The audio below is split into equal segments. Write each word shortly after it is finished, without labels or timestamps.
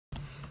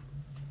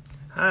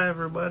Hi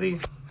everybody.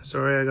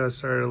 Sorry I got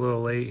started a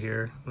little late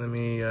here. Let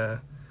me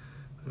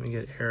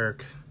get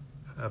Eric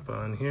up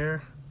on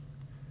here.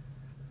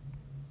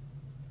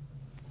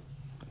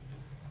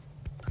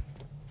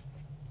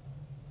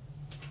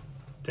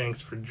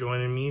 Thanks for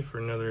joining me for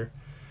another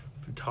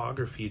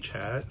photography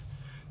chat.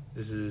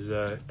 This is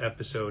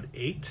episode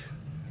 8.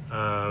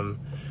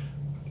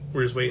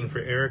 We're just waiting for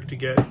Eric to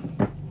get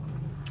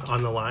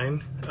on the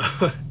line.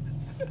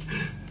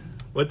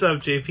 What's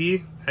up,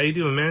 JP? How you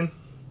doing, man?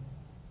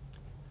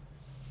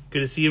 Good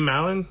to see you,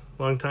 Malin.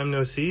 Long time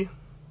no see.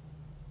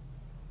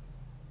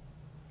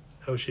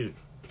 Oh, shoot.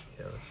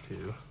 Yeah, let's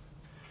do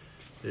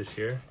this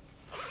here.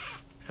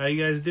 How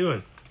you guys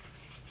doing?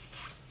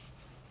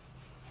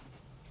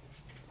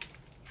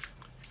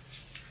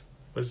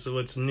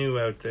 What's new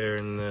out there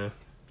in the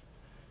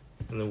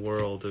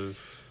world of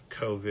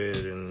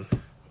COVID and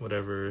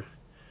whatever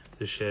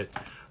the shit?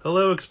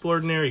 Hello,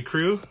 Extraordinary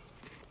crew.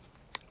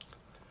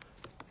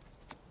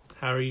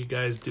 How are you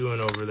guys doing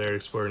over there,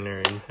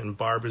 Extraordinary? And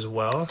Barb as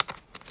well.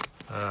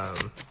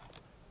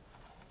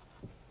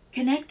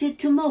 Connected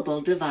to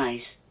mobile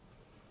device.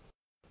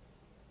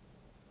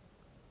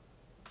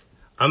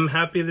 I'm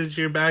happy that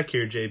you're back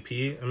here,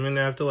 JP. I'm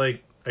gonna have to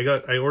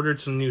I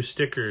ordered some new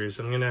stickers.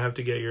 I'm gonna have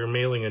to get your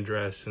mailing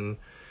address and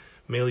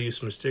mail you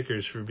some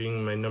stickers for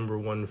being my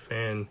 #1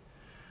 fan.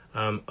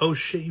 Oh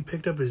shit, you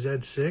picked up a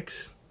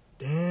Z6?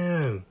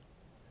 Damn.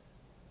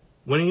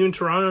 When are you in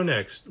Toronto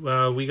next?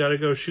 We gotta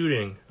go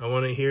shooting. I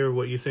want to hear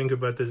what you think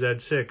about the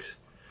Z6.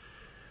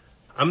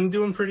 I'm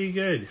doing pretty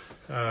good,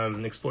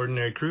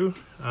 Extraordinary crew.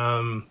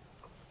 I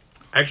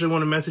actually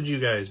want to message you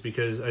guys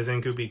because I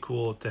think it would be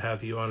cool to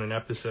have you on an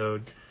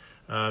episode,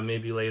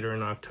 maybe later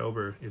in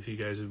October, if you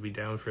guys would be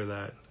down for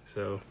that.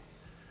 So,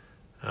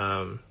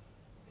 yeah,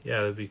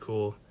 that'd be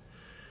cool.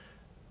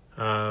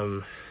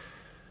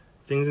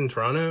 Things in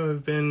Toronto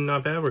have been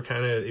not bad.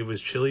 It was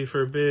chilly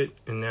for a bit,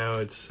 and now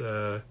it's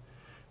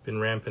been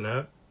ramping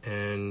up,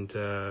 and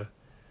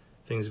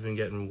things have been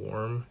getting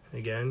warm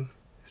again.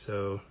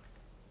 So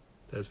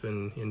that's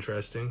been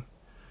interesting.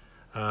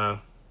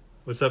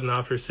 What's up,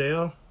 Not For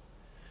Sale?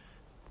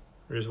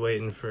 We're just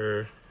waiting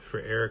for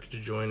Eric to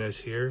join us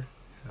here.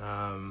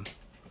 Then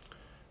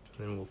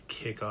we'll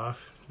kick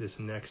off this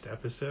next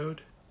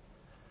episode.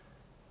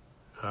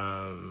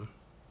 Did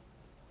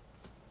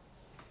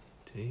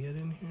he get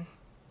in here?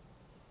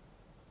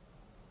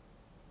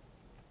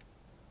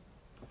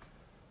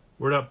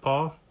 Word up,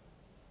 Paul?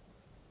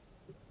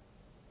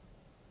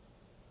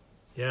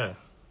 Yeah.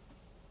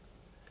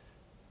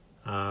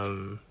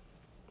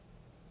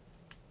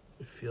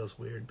 It feels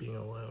weird being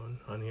alone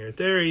on here.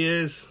 There he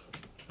is.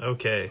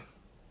 Okay.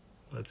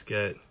 Let's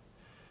get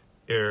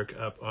Eric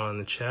up on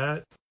the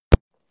chat.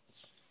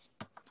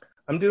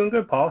 I'm doing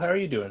good, Paul. How are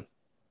you doing?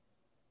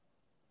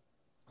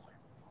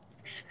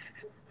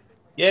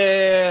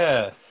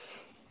 Yeah.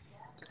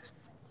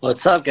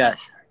 What's up,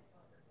 guys?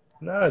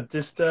 No,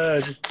 just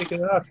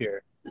kicking it off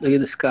here. Look at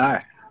this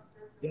car.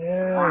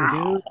 Yeah,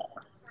 dude.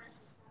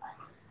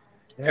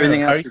 Yeah.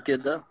 Everything else is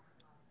good, though?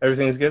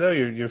 Everything's good, though?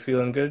 You're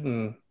feeling good?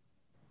 And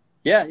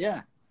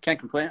Yeah. Can't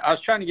complain. I was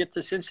trying to get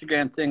this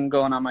Instagram thing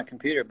going on my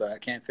computer, but I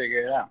can't figure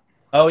it out.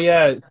 Oh,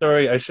 yeah.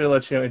 Sorry, I should have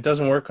let you know. It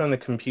doesn't work on the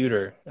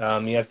computer.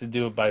 You have to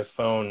do it by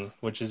phone,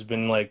 which has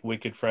been,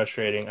 wicked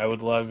frustrating. I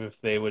would love if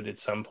they would, at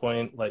some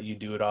point, let you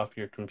do it off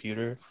your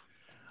computer.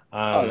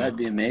 That'd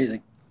be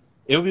amazing.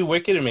 It would be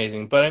wicked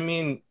amazing. But, I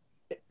mean,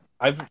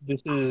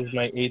 this is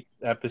my 8th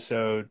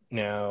episode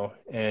now,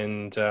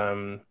 and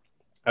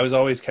I was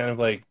always kind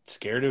of,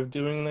 scared of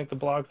doing, the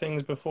blog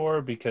things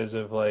before because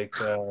of,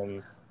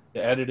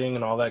 the editing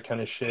and all that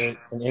kind of shit.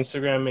 And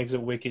Instagram makes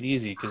it wicked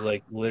easy because,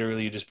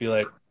 literally you just be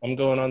like, I'm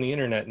going on the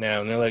internet now.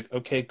 And they're like,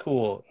 okay,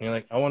 cool. And you're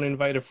like, I want to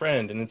invite a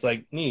friend. And it's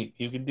like, neat,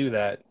 you could do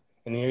that.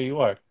 And here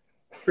you are.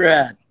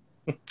 Rad.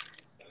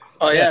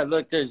 Oh, yeah,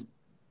 look, there's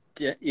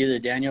either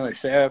Daniel or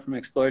Sarah from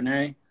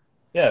Extraordinary.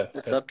 Yeah.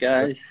 What's up,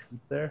 guys?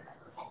 There.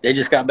 They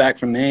just got back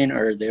from Maine,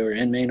 or they were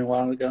in Maine a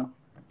while ago.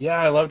 Yeah,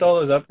 I loved all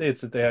those updates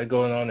that they had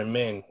going on in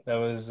Maine. That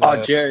was...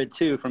 Jared,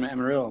 too, from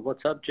Amarillo.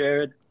 What's up,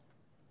 Jared?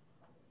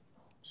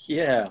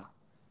 Yeah.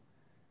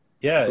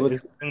 Yeah,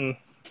 it's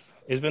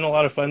been a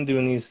lot of fun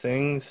doing these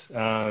things.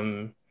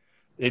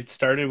 It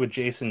started with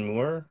Jason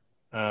Moore.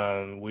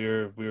 We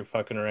were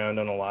fucking around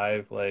on a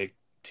live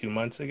 2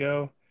 months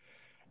ago,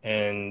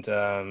 and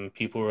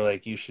people were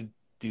like, you should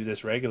do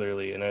this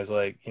regularly. And I was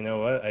like, you know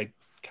what? I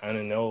kind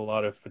of know a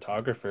lot of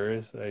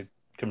photographers. I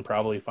can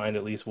probably find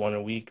at least one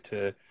a week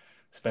to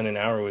spend an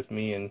hour with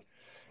me and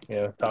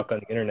talk on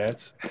the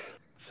internet.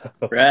 So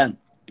Brad.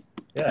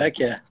 Yeah. Heck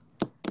yeah.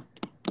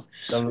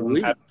 Some of them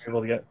have been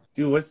able to get.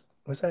 Dude,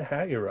 what's that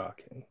hat you're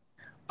rocking?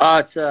 Oh,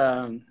 it's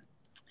that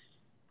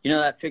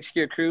Fixed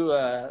Gear Crew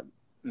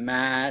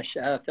MASH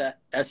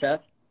SF.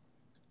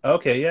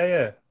 Okay,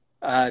 yeah.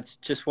 It's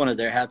just one of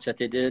their hats that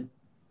they did.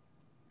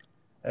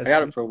 I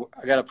got it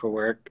for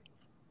work,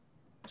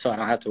 so I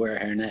don't have to wear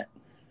a hairnet.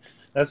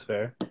 That's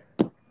fair.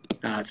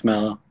 It's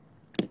mellow.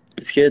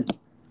 It's good.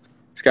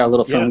 It's got a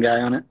little film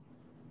guy on it.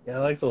 Yeah,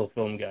 I like the little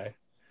film guy.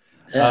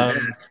 Yeah.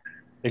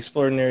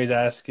 Extraordinary's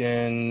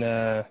asking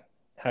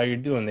how you're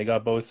doing. They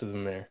got both of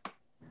them there.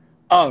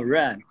 Oh,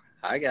 Ren.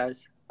 Hi,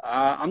 guys.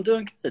 I'm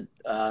doing good.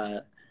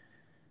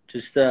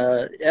 Just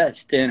yeah,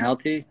 staying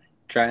healthy,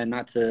 trying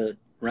not to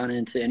run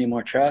into any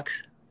more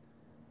trucks.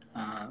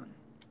 Um,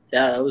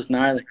 yeah, that was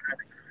gnarly,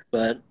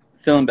 but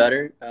feeling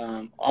better.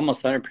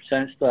 Almost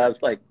 100%. Still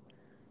have like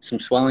some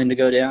swelling to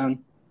go down.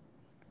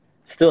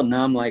 Still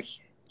numb, like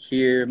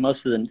here.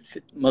 Most of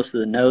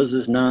the nose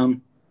is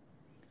numb.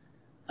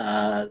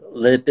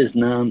 Lip is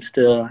numb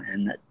still,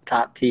 and the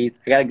top teeth.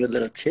 I got a good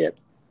little chip.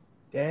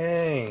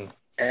 Dang.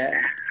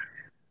 Eh,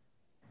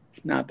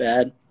 it's not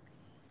bad.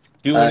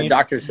 Dude, when you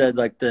Doctor said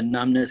like the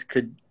numbness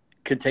could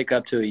take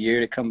up to a year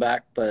to come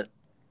back, but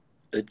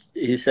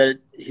he said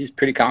he's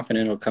pretty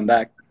confident it'll come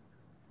back.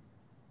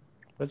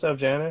 What's up,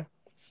 Jana?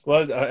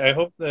 Well, I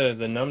hope the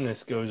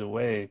numbness goes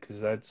away because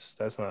that's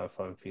not a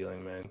fun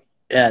feeling, man.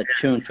 Yeah,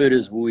 chewing food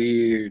is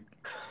weird.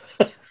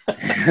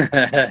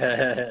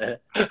 I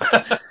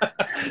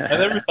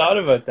never thought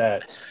about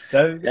that.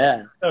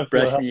 Yeah, That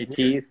brushing your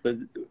teeth, but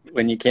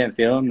when you can't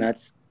feel them,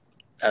 that's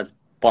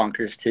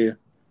bonkers too.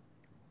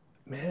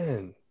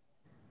 Man.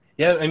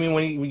 Yeah, I mean,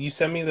 when you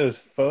sent me those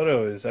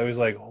photos, I was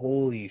like,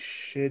 holy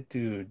shit,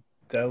 dude,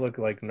 that looked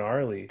like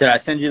gnarly. Did I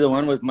send you the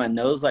one with my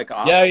nose like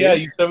off? Yeah, yeah,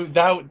 Too?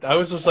 that I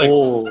was just like,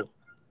 Oh,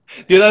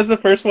 dude, that's the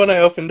first one I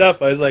opened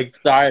up. I was like,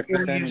 sorry for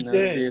holy sending those,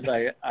 shit. dude.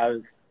 Like I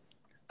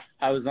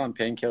was on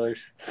painkillers,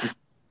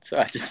 so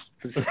I just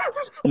was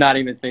not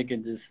even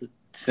thinking, just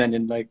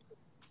sending like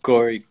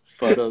gory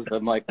photos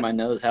of like my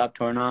nose half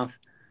torn off.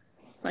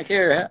 Like,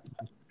 here,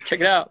 check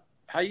it out.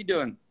 How you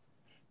doing?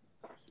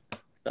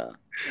 So,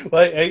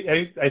 Well,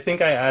 I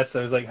think I asked,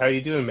 I was like, how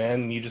you doing,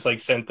 man? And you just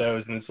like sent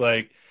those, and it's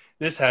like,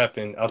 this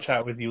happened. I'll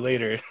chat with you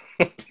later.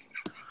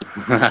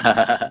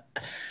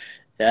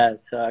 yeah,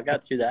 so I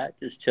got through that,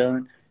 just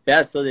chilling.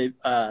 Yeah, so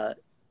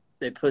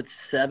they put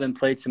 7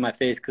 plates in my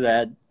face because I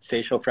had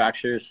facial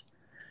fractures.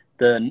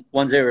 The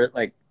ones they were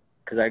like,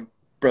 because I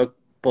broke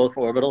both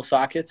orbital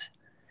sockets,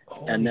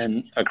 and Holy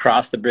then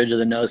across the bridge of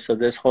the nose, so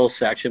this whole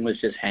section was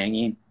just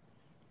hanging.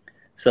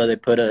 So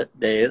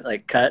they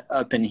like cut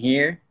up in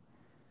here,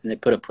 and they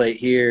put a plate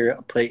here,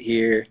 a plate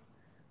here,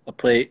 a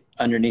plate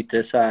underneath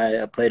this eye,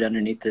 a plate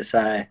underneath this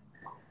eye,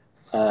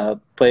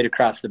 plate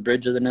across the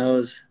bridge of the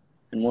nose,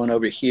 and one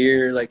over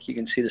here, like you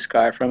can see the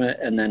scar from it,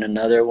 and then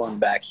another one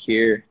back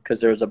here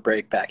because there was a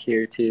break back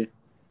here too.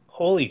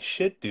 holy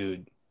shit,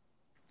 dude.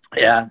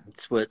 Yeah,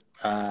 that's what.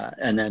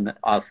 And then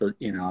also,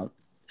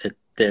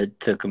 it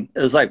took them. It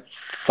was like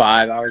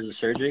 5 hours of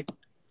surgery.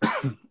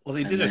 Well,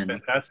 they And did a then,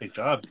 fantastic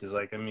job because,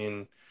 like, I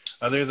mean,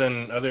 other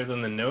than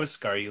the nose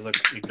scar, you look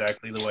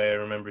exactly the way I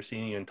remember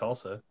seeing you in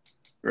Tulsa.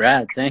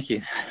 rad, thank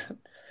you.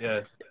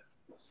 Yeah.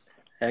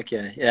 Heck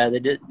yeah, yeah. They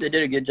did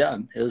a good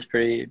job. It was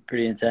pretty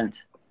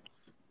intense.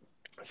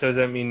 So does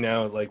that mean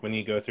now, like, when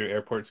you go through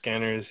airport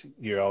scanners,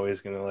 you're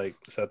always gonna like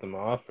set them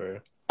off,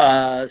 or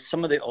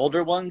Some of the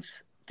older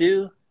ones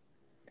do,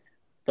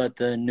 but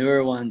the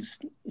newer ones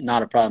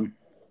not a problem.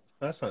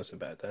 that's not so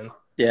bad then?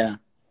 Yeah.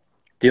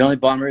 The only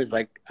bummer is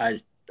like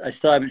I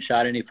still haven't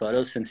shot any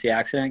photos since the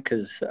accident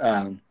because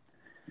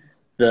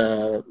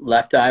the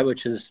left eye,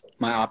 which is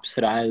my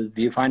opposite eye, the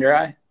viewfinder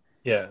eye,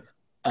 Yeah.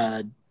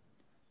 uh,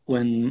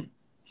 when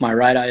my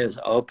right eye is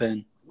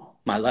open,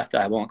 my left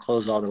eye won't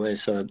close all the way.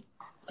 So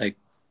like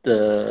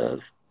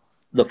the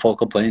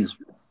focal plane's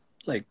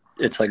like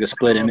it's like a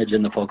split image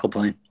in the focal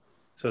plane.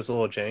 So it's a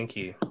little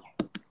janky.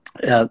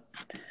 Yeah,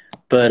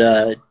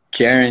 but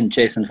Jaren,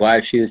 Jason's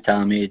wife, she was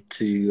telling me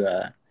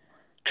to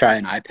try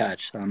an eye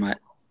patch, so I might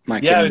Yeah,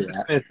 get I was into just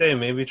that. gonna say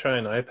maybe try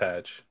an eye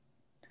patch.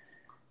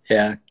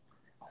 Yeah,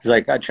 it's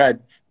like I tried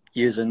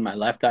using my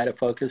left eye to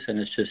focus, and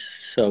it's just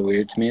so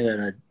weird to me that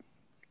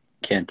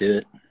I can't do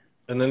it.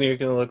 And then you're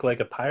gonna look like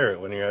a pirate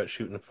when you're out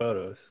shooting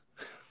photos.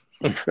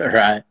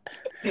 Right?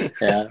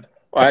 Yeah.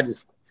 Or I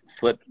just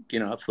flip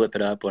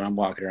it up when I'm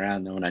walking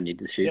around. Then when I need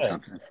to shoot Yeah.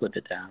 something, I flip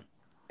it down.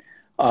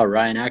 Oh,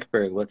 Ryan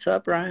Ackberg, what's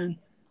up, Ryan?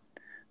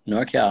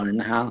 NorCal in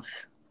the house.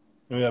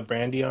 We got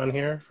Brandy on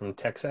here from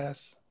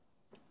Texas.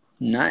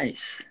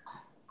 Nice.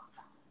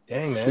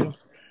 Dang, man.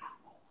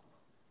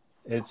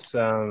 It's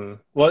well,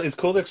 it's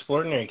cool the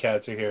Extraordinary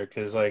Cats are here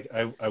because like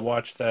I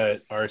watched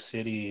that Our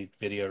City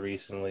video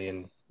recently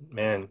and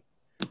man,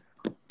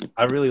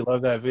 I really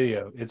love that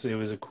video. It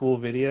was a cool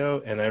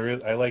video and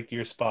I liked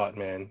your spot,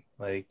 man.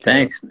 Like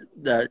Thanks,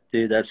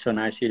 dude. That's so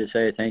nice of you to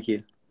say. Thank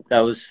you. That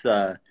was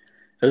it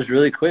was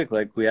really quick.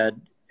 Like we had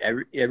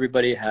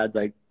everybody had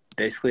like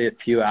basically a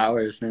few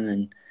hours,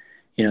 and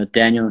then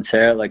Daniel and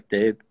Sarah, like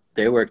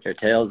they worked their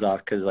tails off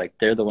because like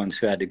they're the ones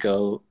who had to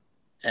go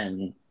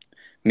and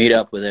meet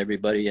up with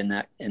everybody in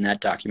that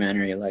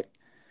documentary. Like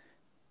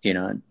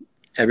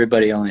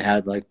everybody only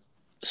had like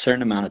a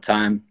certain amount of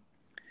time,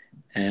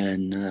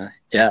 and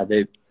yeah,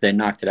 they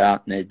knocked it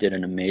out and they did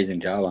an amazing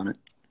job on it.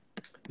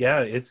 yeah,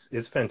 it's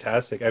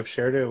fantastic. I've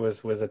shared it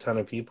with a ton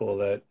of people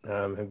that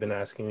have been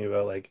asking me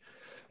about like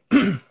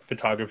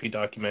photography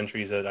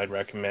documentaries that I'd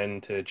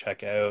recommend to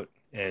check out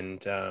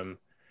and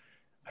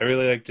I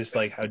really like just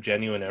like how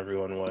genuine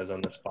everyone was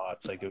on the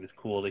spots. Like it was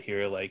cool to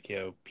hear like,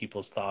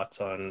 people's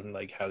thoughts on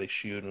like how they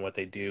shoot and what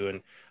they do.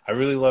 And I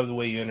really love the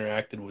way you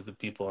interacted with the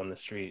people on the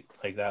street.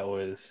 Like that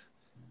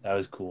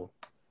was cool.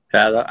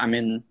 Yeah, I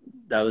mean,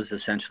 that was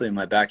essentially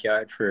my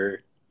backyard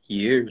for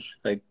years,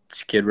 like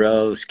Skid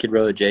Row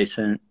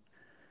adjacent,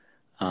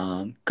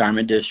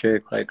 Garment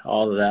District, like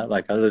all of that.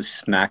 Like I lived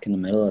smack in the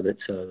middle of it,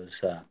 so it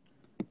was,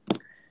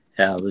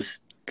 yeah, it was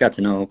got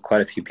to know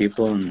quite a few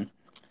people, and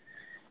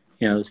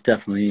it was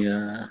definitely,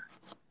 it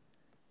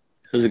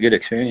was a good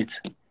experience.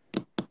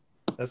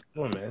 That's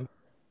cool, man.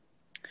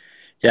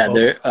 Yeah, Well,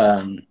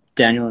 they're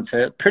Daniel and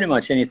Sarah. Pretty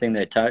much anything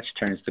they touch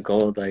turns to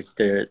gold. Like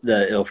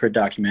the Ilford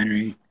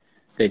documentary,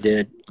 they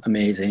did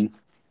amazing.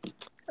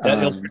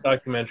 that Ilford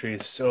documentary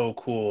is so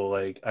cool.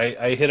 Like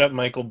I hit up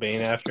Michael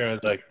Bain after, and I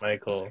was like,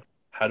 Michael,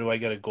 how do I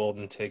get a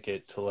golden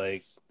ticket to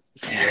like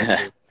see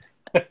Ilford?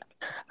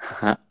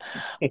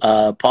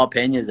 Paul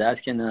Pena is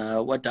asking,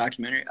 what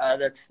documentary?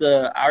 That's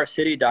the Our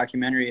City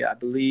documentary. I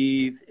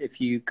believe if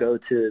you go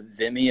to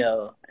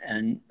Vimeo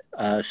and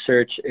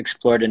search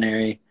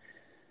Extraordinary,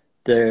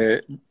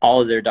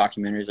 all of their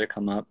documentaries are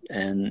come up,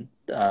 and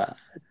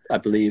I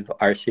believe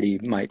Our City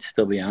might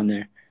still be on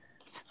there.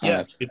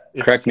 Yeah,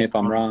 Correct me if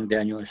I'm wrong,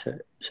 Daniel or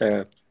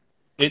Sarah.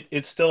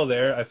 It's still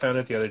there. I found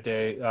it the other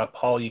day.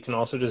 Paul, you can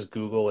also just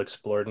Google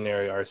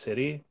Extraordinary Our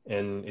City,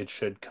 and it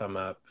should come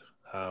up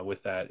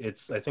with that.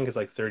 I think it's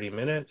like 30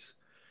 minutes,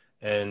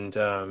 and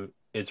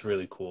it's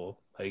really cool.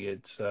 Like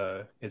it's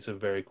a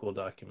very cool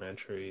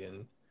documentary,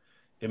 and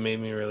it made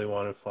me really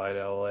want to fly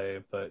to LA,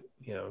 but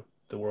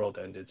the world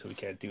ended, so we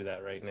can't do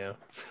that right now.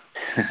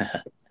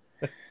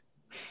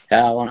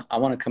 Yeah, I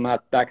want to come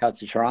back out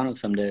to Toronto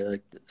someday.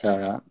 Like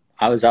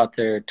I was out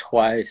there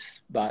twice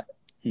about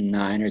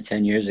 9 or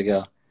 10 years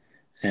ago,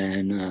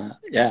 and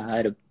yeah,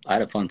 I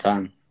had a fun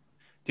time.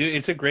 Dude,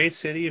 it's a great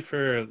city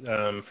for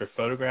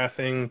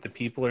photographing. The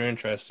people are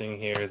interesting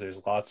here.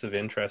 There's lots of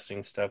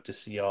interesting stuff to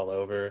see all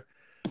over.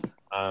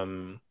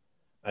 Um,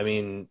 I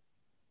mean,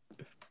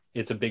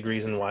 it's a big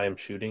reason why I'm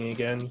shooting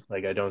again.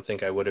 Like, I don't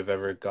think I would have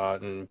ever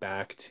gotten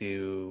back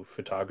to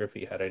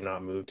photography had I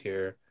not moved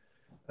here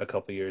a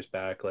couple years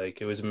back. Like,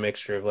 it was a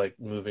mixture of like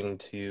moving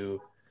to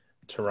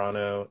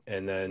Toronto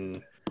and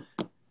then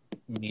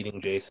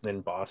meeting Jason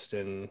in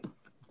Boston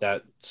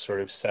that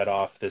sort of set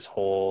off this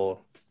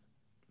whole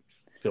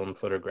film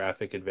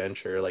photographic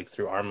adventure like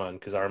through Armand,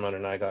 because Armand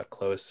and I got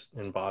close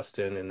in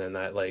Boston, and then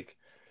that like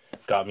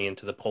got me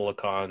into the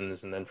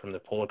Policons, and then from the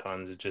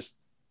Policons it just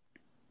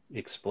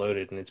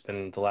exploded, and it's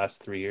been the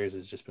last 3 years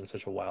has just been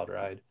such a wild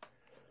ride.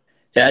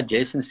 Yeah,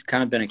 Jason's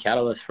kind of been a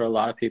catalyst for a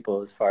lot of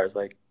people as far as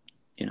like,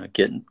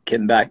 getting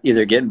back,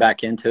 either getting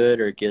back into it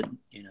or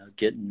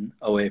getting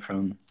away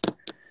from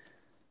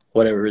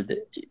whatever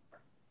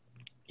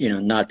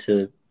not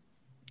to,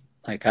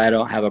 like, I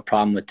don't have a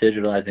problem with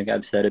digital. I think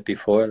I've said it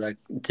before, like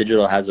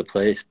digital has a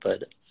place,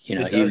 but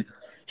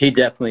he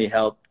definitely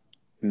helped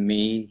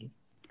me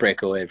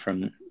break away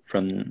from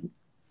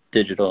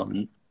digital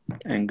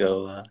and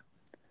go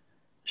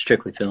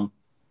strictly film.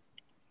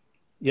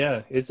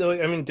 Yeah,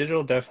 I mean,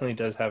 digital definitely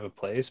does have a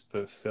place,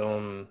 but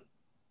film,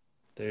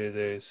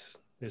 there's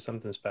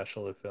something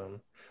special to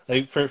film.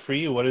 Like for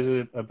you, what is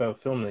it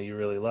about film that you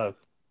really love?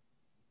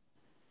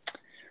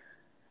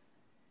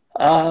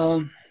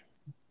 Um,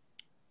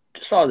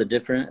 just all the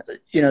different,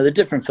 the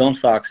different film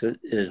stocks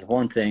is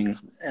one thing,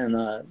 and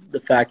the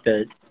fact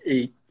that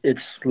it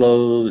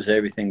slows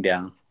everything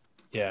down.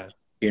 Yeah.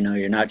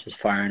 You're not just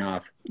firing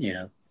off,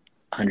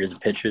 hundreds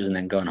of pictures and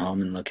then going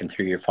home and looking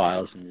through your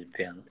files and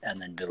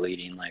then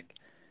deleting like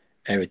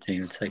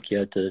everything. It's like you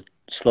have to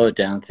slow it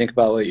down, think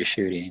about what you're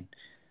shooting,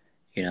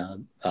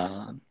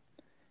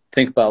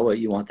 think about what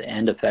you want the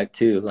end effect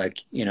too. Like,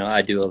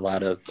 I do a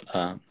lot of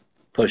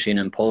pushing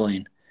and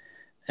pulling,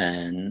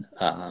 and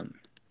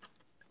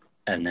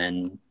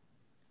then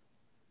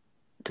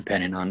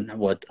depending on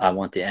what I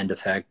want the end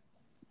effect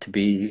to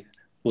be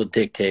will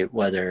dictate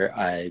whether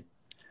I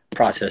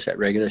process at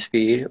regular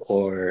speed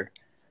or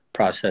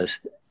process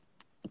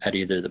at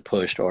either the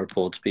pushed or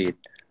pulled speed.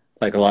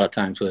 Like a lot of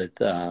times with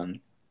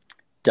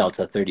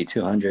Delta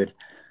 3200,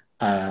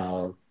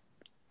 I'll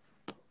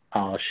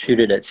shoot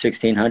it at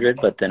 1600,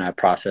 but then I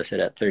process it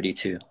at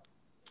 32.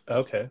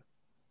 Okay.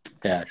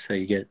 Yeah, so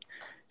it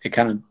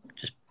kind of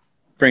just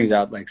brings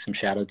out like some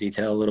shadow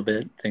detail a little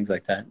bit, things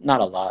like that. Not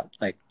a lot,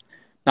 like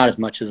not as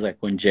much as like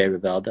when Jay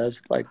Revell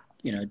does. Like,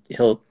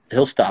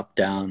 he'll stop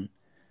down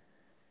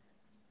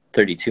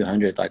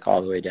 3200 like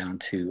all the way down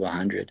to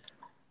 100.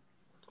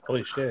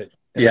 Holy shit.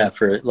 And Yeah,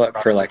 for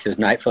like his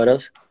night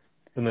photos.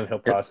 And then he'll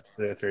process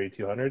it at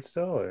 3200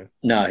 still, or?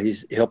 No,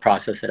 he'll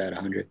process it at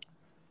 100.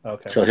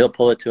 Okay. So he'll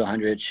pull it to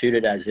 100, shoot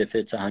it as if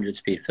it's 100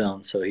 speed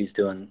film. So he's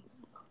doing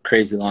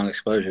crazy long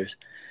exposures,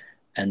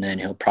 and then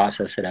he'll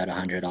process it at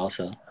 100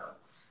 also.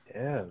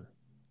 Yeah.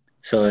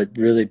 So it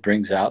really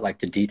brings out like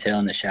the detail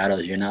and the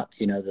shadows. You're not,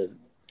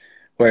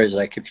 whereas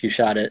like if you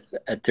shot it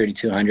at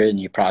 3200 and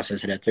you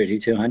process it at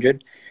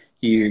 3200,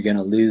 you're going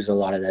to lose a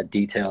lot of that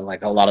detail.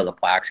 Like a lot of the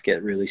blacks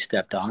get really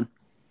stepped on.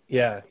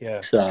 Yeah, yeah.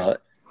 So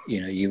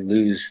you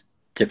lose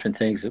different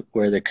things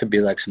where there could be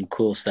like some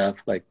cool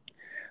stuff, like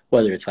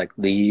whether it's like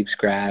leaves,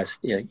 grass,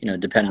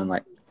 depending on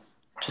like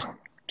just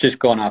just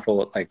going off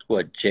of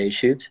what Jay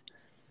shoots.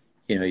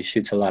 He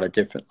shoots a lot of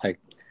different like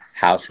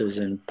houses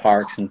and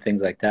parks and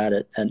things like that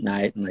at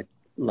night, and like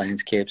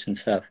landscapes and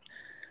stuff.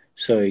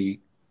 So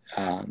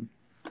um,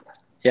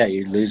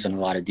 you're losing a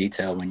lot of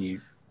detail when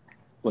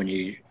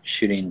you're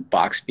shooting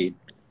box speed.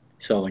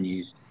 So when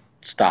you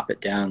stop it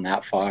down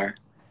that far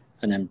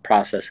and then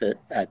process it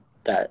at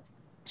that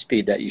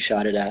speed that you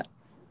shot it at,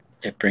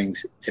 it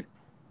brings it.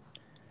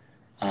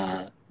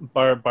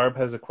 Barb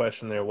has a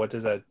question there. What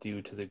does that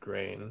do to the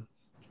grain?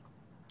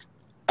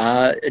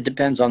 It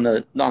depends on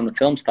the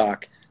film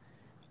stock,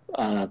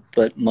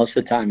 but most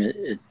of the time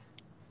it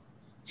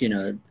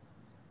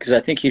because I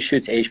think he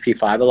shoots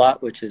HP5 a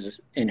lot, which is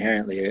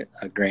inherently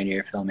a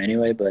grainier film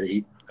anyway. But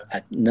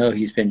I know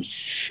he's been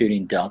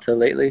shooting Delta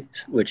lately,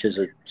 which is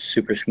a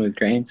super smooth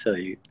grain. So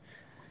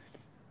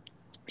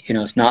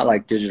it's not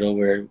like digital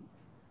where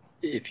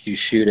if you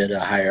shoot at a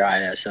higher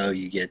ISO,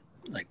 you get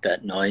like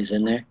that noise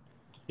in there.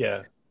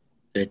 Yeah.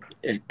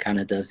 It kind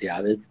of does the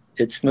opposite.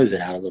 It smooths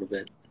it out a little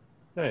bit.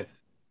 Nice.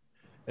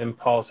 And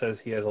Paul says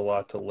he has a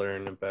lot to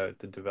learn about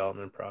the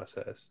development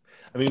process.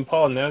 I mean,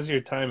 Paul, now's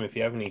your time if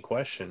you have any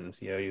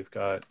questions. You've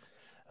got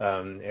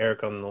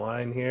Eric on the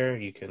line here.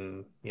 You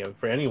can,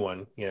 for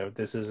anyone,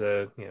 this is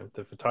the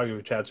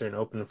photography chats are an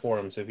open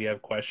forum. So if you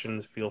have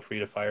questions, feel free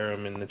to fire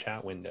them in the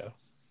chat window.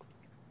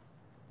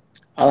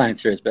 I'll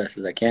answer as best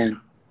as I can.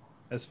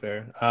 That's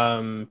fair.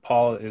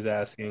 Paul is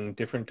asking,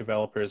 different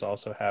developers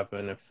also have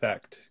an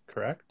effect,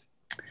 correct?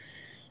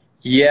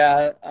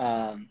 Yeah.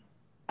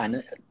 I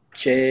know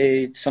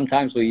Jay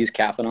sometimes will use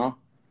Caffeinol.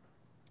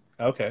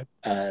 Okay.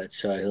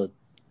 So he'll,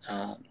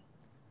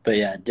 but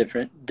yeah,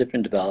 different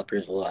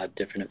developers will have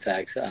different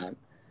effects.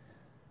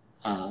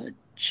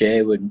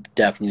 Jay would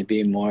definitely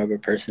be more of a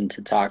person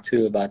to talk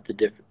to about the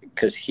different,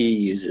 because he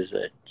uses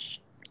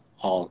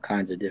all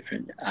kinds of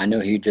different. I know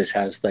he just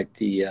has like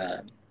the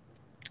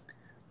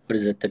what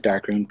is it, the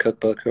Darkroom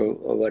Cookbook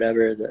or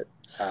whatever that.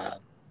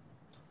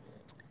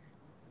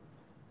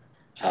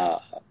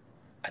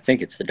 I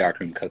think it's the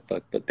Darkroom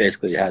Cookbook, but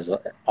basically it has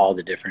all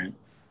the different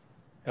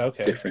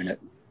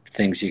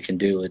things you can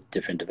do with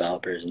different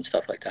developers and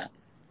stuff like that.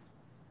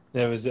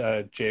 That was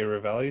Jay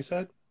Revell, you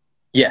said?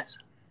 Yes.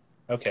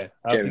 Okay.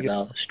 Jay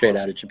Revell, straight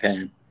out of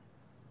Japan.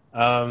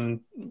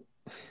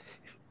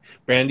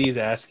 Brandy's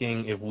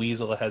asking if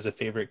Weasel has a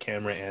favorite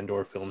camera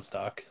and/or film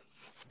stock.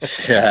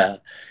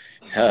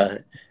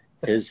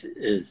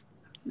 His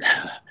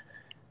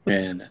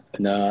man,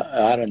 no,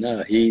 I don't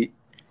know.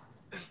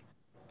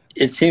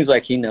 It seems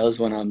like he knows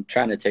when I'm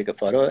trying to take a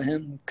photo of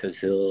him,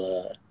 because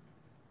he'll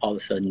all of a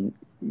sudden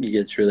he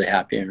gets really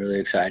happy and really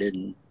excited,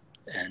 and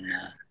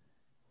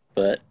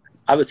but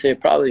I would say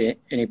probably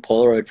any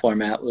Polaroid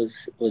format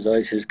was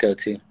always his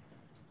go-to.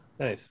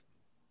 Nice.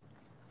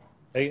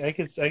 I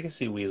could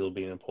see Weasel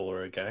being a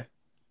Polaroid guy.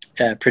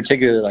 Yeah,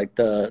 particularly like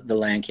the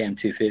Landcam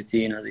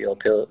 250, the old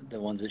peel, the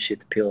ones that shoot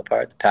the peel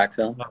apart, the pack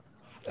film.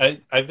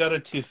 I've got a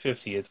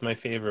 250. It's my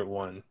favorite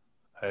one.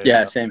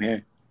 Yeah, same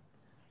here.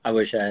 I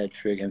wish I had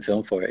friggin'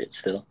 film for it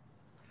still.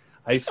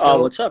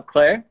 Oh, what's up,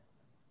 Claire?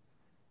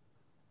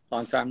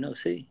 Long time no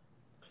see.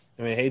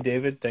 I mean, hey,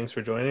 David, thanks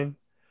for joining.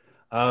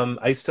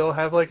 I still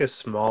have like a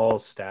small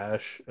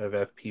stash of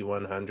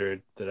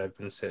FP100 that I've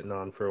been sitting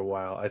on for a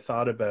while. I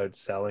thought about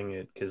selling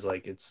it because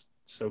like it's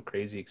so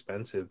crazy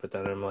expensive, but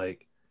then I'm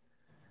like,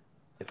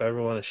 if I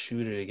ever want to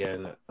shoot it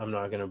again, I'm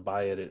not gonna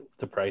buy it at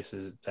the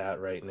prices it's at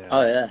right now.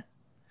 Oh yeah,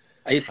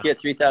 I used to get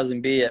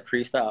 3000B at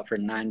Freestyle for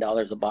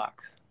 $9 a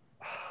box.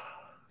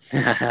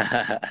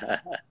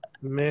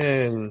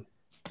 Man,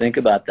 think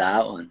about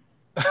that one.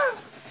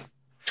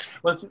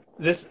 Well,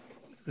 this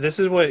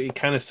is what it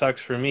kind of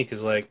sucks for me,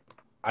 because like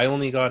I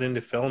only got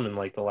into film in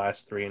like the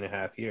last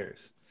 3.5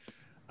 years.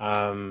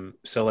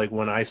 So like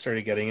when I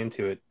started getting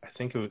into it, I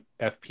think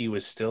FP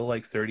was still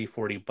like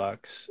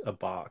 $30-40 a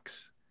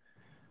box.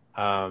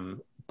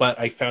 But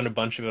I found a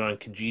bunch of it on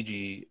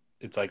Kijiji.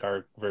 It's like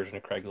our version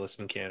of Craigslist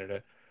in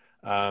Canada.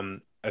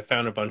 I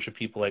found a bunch of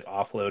people like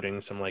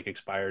offloading some like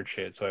expired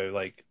shit. So I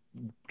like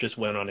just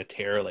went on a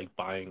tear, like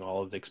buying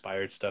all of the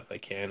expired stuff I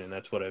can, and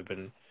that's what I've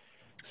been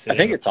sitting. I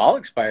think it's all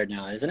expired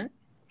now, isn't it?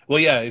 Well,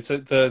 yeah, it's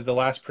the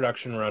last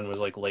production run was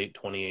like late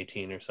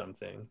 2018 or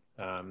something.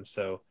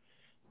 So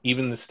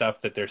even the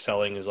stuff that they're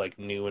selling is like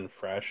new and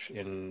fresh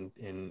in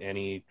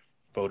any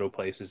photo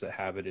places that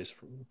have it is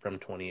from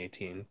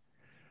 2018.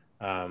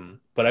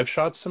 But I've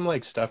shot some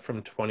like stuff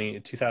from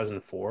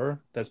 2004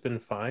 that's been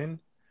fine.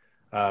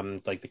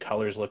 Like the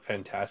colors look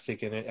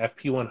fantastic in it.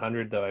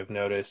 FP100 though, I've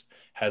noticed,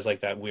 has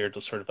like that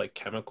weird sort of like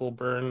chemical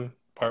burn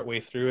partway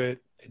through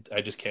it.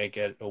 I just can't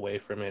get away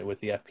from it with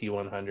the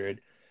FP100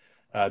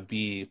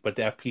 B, but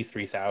the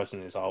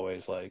FP3000 is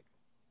always like.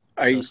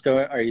 Are you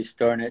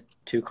storing it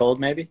too cold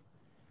maybe?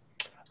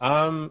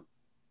 I'm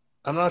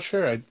not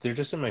sure. They're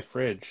just in my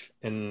fridge,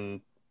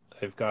 and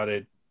I've got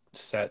it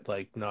set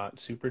like not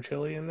super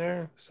chilly in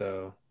there,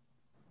 so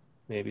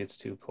maybe it's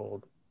too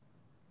cold.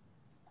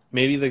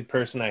 maybe the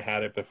person I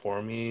had it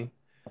before me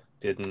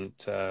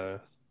didn't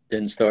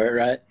Didn't store it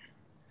right.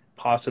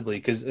 possibly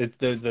because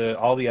the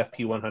all the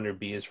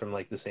FP100B is from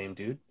like the same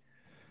dude.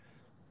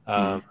 Mm.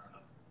 Um,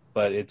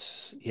 but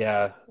it's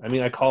yeah. I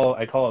mean, I call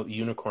it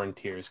unicorn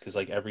tears because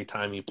like every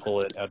time you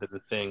pull it out of the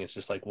thing, it's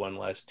just like one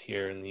less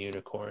tear in the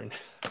unicorn.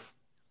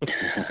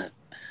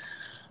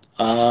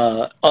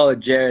 Oh,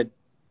 Jared,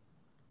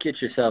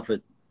 get yourself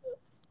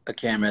a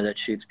camera that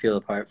shoots peel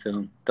apart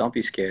film. Don't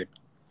be scared.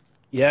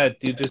 Yeah,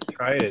 dude, just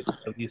try it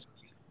at least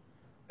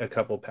a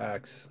couple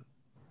packs.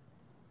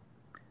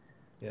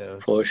 Yeah,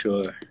 For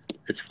sure.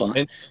 It's fun.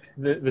 and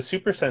the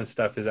Super Sense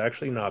stuff is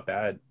actually not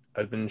bad.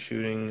 I've been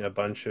shooting a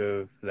bunch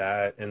of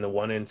that, and the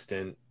one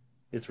instant,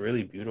 it's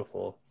really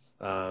beautiful.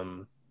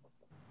 Um,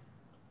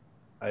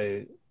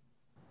 I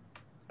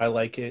I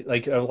like it.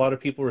 Like a lot of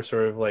people were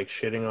sort of like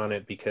shitting on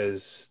it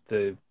because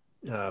the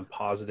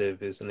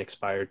positive is an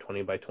expired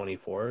 20 by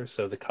 24,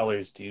 so the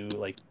colors do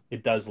like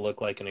it does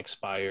look like an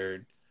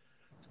expired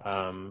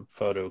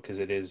photo because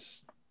it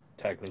is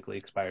technically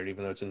expired,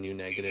 even though it's a new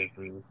negative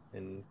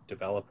in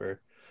developer.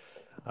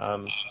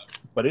 Um,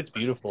 but it's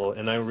beautiful,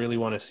 and I really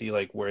want to see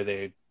like where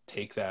they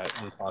take that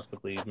and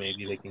possibly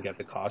maybe they can get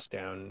the cost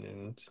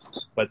down.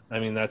 But I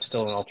mean that's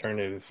still an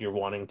alternative if you're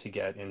wanting to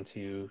get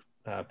into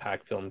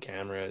pack film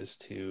cameras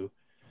to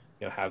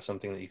have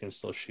something that you can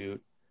still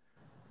shoot.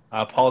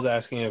 Paul's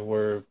asking if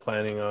we're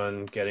planning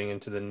on getting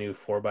into the new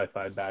 4x5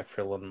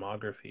 backfill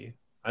filmography.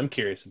 I'm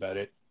curious about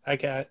it. Hi,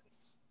 Kat.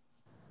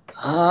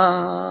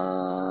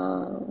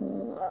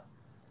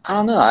 I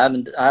don't know. I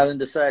haven't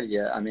decided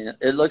yet. I mean,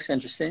 it looks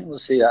interesting. We'll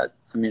see. I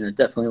mean, I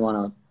definitely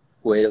want to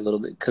wait a little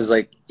bit because,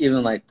 like,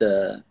 even like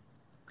the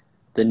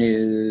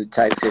new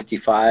Type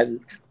 55,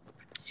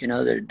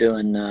 they're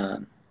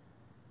doing.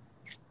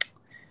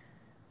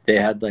 They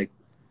had like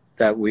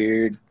that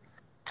weird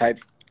type,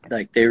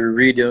 like they were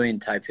redoing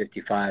Type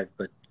 55,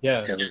 but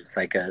Yeah,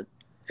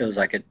 it was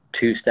like a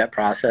two-step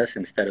process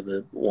instead of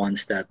a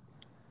one-step,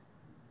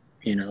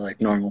 like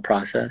normal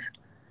process.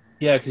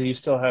 yeah, because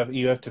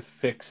you have to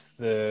fix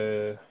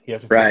the you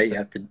have to fix Right. You the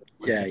have to,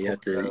 with yeah,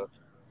 the GoPro.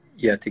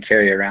 you have to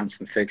carry around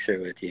some fixer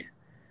with you.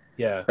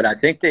 Yeah, But I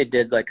think they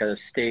did like a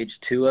stage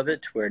 2 of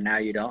it where now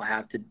you don't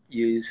have to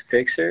use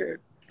fixer,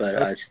 but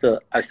oh,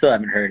 I still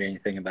haven't heard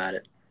anything about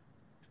it.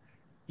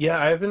 yeah.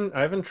 I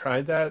haven't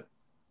tried that,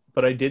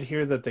 but I did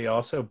hear that they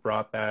also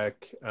brought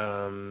back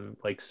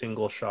like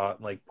single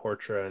shot like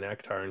Portra and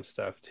Ektar and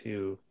stuff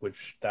too,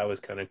 which that was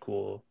kind of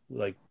cool.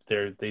 Like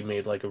they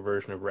made like a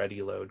version of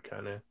Ready Load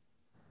kind of.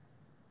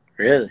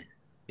 Really?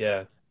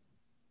 Yeah,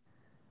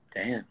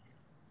 Damn.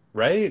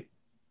 right?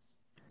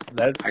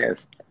 That I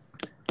guess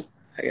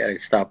I gotta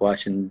stop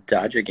watching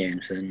Dodger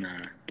games and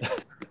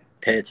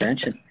pay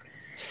attention.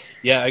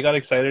 yeah, I got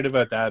excited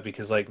about that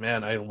because like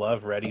man, I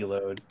love Ready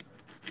Load.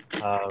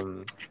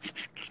 Um,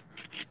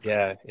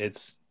 yeah,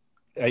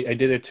 I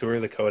did a tour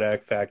of the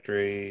Kodak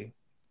factory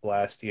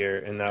last year,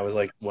 and that was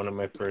like one of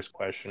my first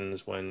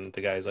questions when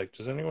the guy's like,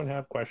 "Does anyone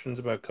have questions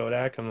about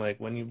Kodak?" I'm like,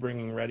 "When you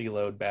bringing Ready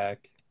Load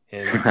back?"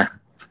 And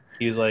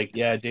he's like,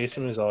 "Yeah,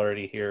 Jason was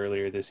already here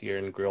earlier this year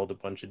and grilled a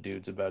bunch of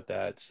dudes about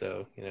that,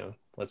 so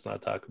let's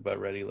not talk about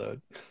Ready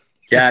Load."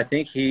 Yeah, I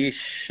think he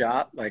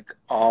shot like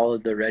all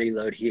of the ready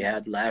load he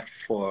had left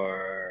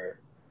for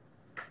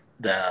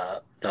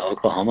the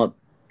Oklahoma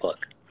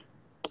book,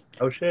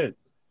 Oh shit.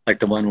 like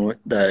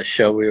the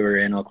show we were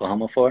in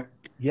Oklahoma for.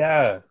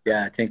 Yeah.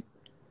 Yeah, I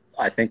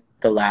think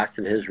the last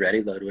of his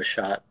ready load was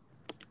shot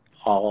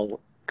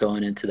all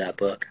going into that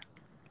book.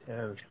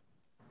 Yeah.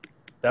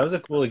 That was a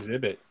cool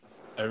exhibit.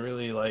 I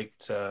really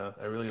liked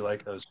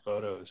those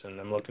photos, and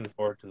I'm looking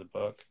forward to the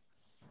book.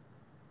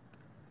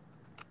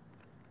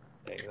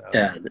 Dang,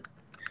 Yeah, the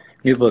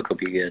new book will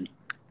be good.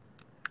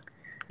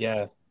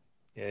 yeah,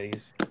 yeah.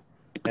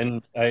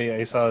 And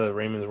I saw that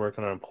Raymond's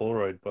working on a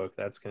Polaroid book.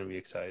 That's gonna be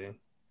exciting.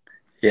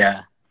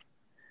 Yeah,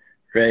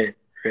 Ray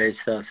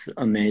stuff's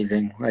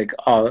amazing. Like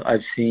all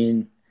I've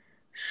seen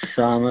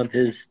some of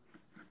his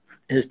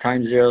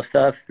Time Zero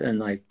stuff, and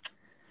like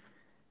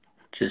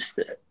just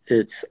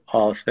it's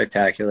all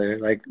spectacular.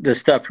 Like the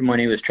stuff from when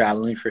he was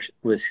traveling for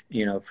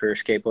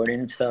skateboarding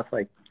and stuff.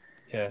 Like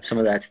Yeah. some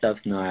of that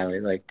stuff's gnarly.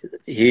 Like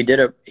he did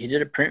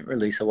a print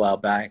release a while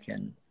back,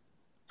 and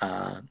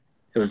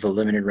it was a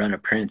limited run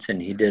of prints,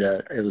 and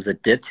it was a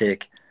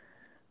diptych,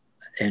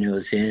 and it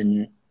was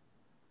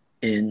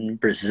in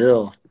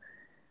Brazil.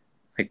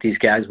 Like these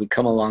guys would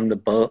come along the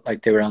boat,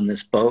 like they were on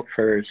this boat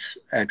for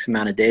X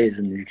amount of days,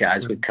 and these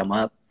guys would come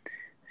up,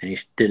 and he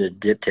did a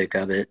diptych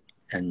of it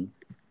and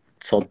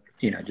sold,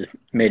 just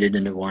made it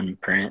into one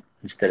print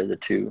instead of the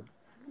two.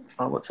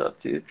 Oh, what's up,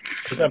 dude?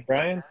 What's up,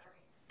 Brian?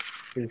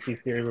 Good to see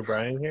Theory with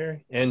Brian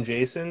here. And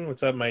Jason,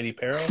 what's up, Mighty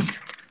Peril?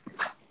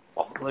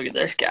 Oh, look at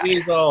this guy.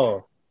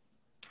 Weasel.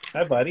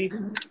 Hi, buddy.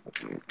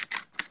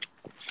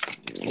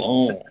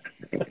 Oh.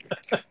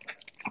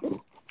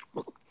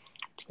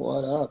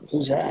 What up?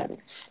 Who's that?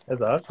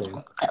 That's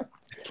awesome.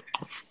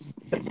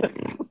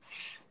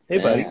 Hey,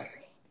 buddy. Yeah.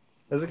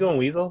 How's it going,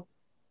 Weasel?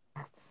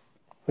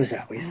 Who's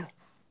that? Who's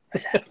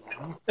that?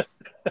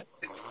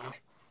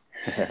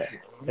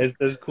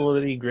 It's cool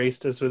that he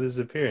graced us with his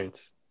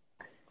appearance.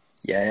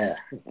 Yeah,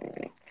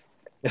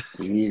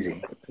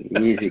 easy,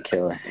 easy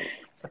killer.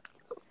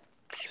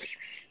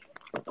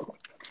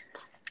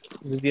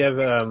 Do you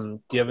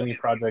have any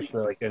projects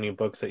or like any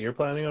books that you're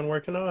planning on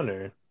working on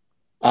or?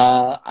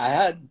 I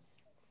had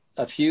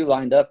a few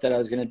lined up that I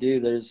was gonna do.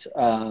 There's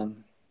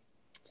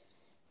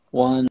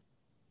one.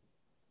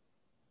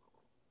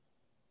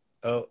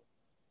 Oh,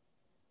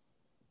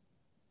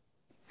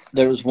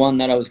 There was one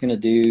that I was gonna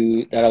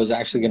do that I was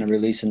actually gonna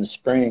release in the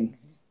spring,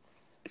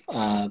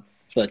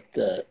 but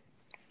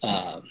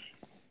uh,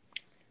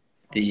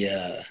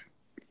 the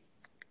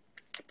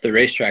the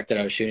racetrack that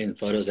I was shooting the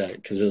photos at,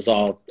 because it was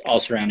all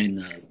surrounding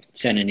the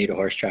Santa Anita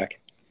horse track.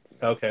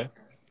 okay.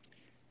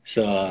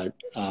 So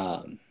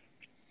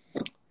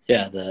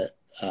yeah, the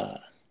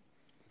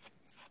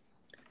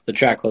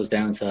track closed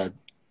down, so I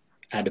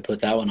had to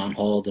put that one on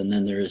hold. And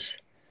then there's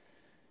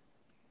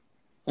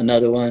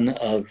another one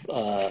of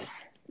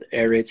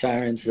air raid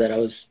sirens that I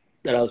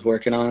was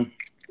working on.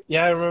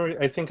 Yeah, I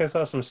remember. I think I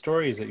saw some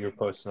stories that you were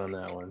posting on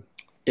that one.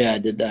 Yeah, I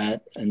did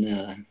that,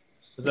 and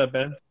Was that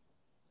Ben?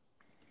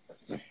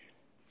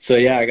 so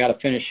yeah, I got to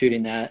finish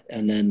shooting that.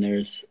 And then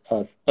there's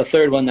a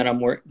third one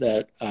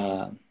that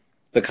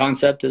the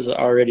concept is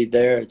already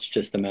there. It's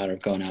just a matter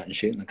of going out and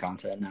shooting the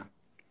concept now.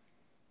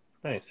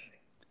 Nice.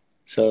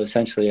 So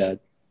essentially, I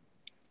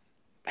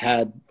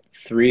had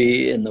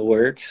three in the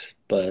works,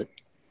 but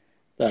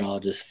that all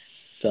just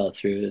fell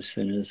through as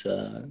soon as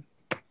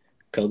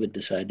COVID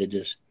decided to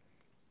just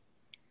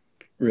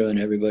ruin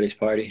everybody's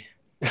party.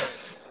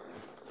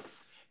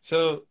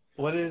 So,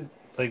 what's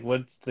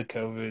the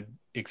COVID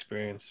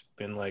experience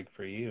been like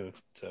for you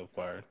so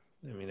far?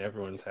 I mean,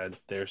 everyone's had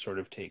their sort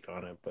of take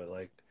on it, but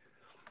like,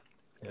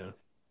 yeah.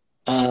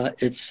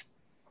 It's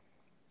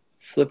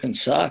flipping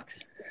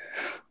sucked.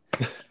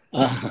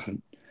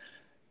 Um,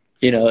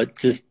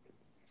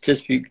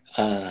 just be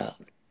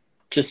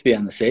just to be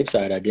on the safe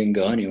side, I didn't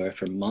go anywhere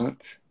for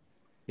months,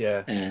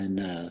 Yeah.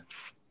 and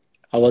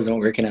I wasn't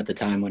working at the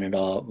time when it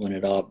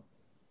all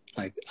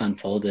like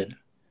unfolded,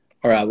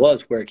 or I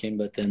was working,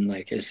 but then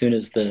like as soon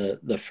as the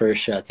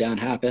first shutdown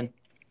happened,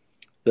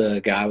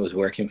 the guy I was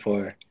working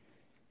for,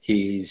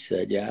 he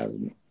said, "Yeah,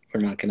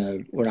 we're not gonna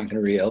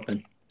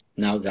reopen."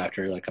 And that was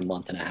after like a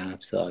month and a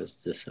half, so I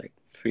was just like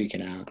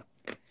freaking out.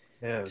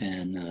 Yeah.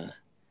 And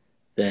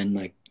then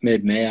like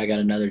mid-May, I got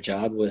another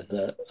job with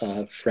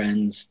a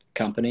friend's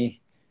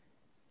company,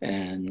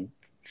 and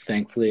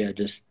thankfully,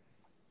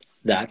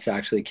 that's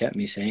actually kept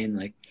me sane.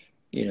 Like,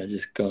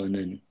 just going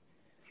in,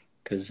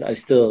 because I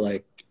still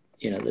like,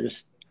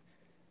 there's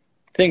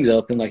things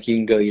open, like you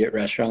can go eat at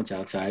restaurants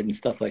outside and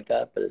stuff like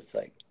that, but it's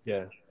like,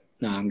 Yeah.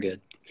 no, I'm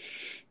good.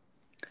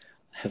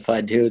 If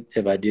I do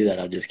that,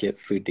 I'll just get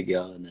food to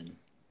go and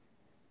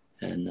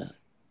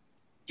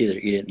either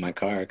eat it in my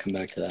car or come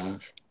back to the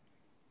house.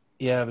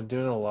 Yeah, I've been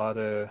doing a lot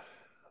of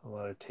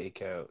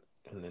takeout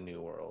in the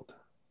new world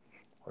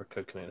or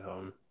cooking at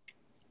home.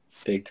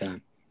 Big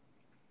time.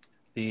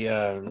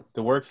 The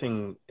work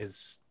thing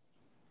is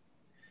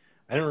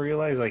I didn't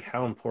realize like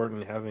how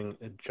important having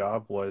a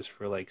job was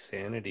for like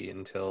sanity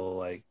until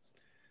like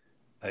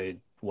I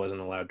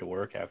wasn't allowed to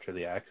work after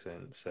the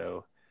accident.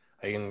 So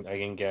I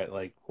can get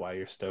like why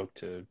you're stoked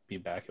to be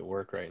back at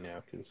work right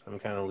now because I'm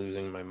kind of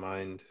losing my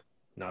mind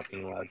not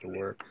being allowed to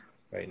work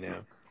right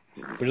now.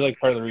 Which is like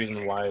part of the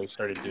reason why I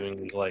started doing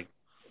these like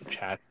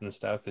chats and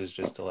stuff is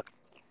just to like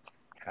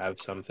have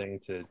something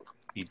to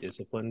be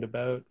disciplined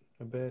about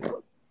a bit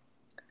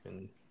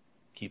and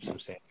keep some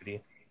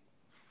sanity.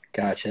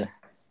 Gotcha.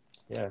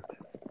 Yeah.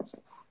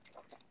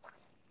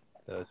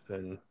 So it's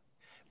been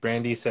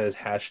Brandy says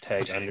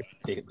hashtag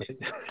understatement.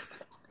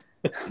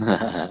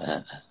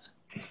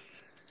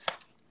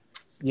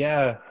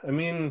 Yeah, I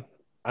mean,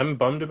 I'm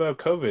bummed about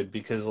COVID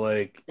because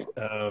like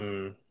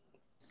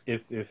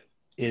if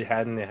it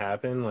hadn't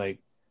happened, like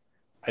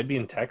I'd be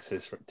in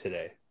Texas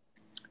today.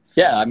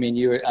 Yeah, I mean,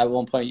 you were at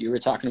one point you were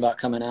talking about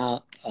coming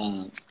out.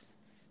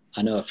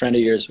 I know a friend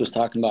of yours was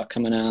talking about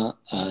coming out.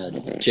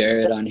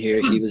 Jared on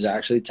here, he was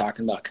actually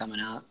talking about coming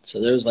out. So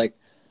there was like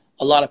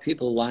a lot of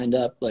people lined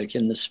up like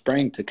in the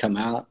spring to come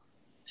out,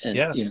 and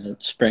Yeah.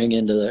 spring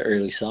into the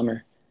early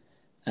summer,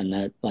 and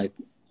that like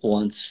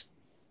once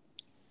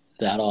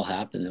that all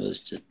happened, it was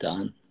just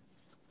done.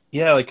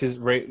 Yeah, like 'cause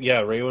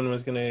Raywin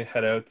was gonna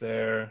head out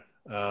there.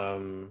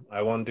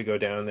 I wanted to go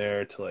down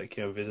there to like,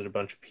 visit a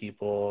bunch of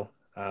people.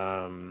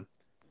 And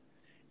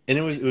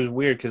it was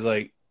weird because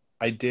like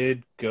I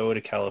did go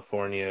to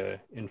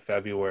California in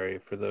February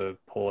for the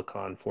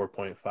Polacon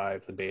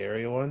 4.5, the Bay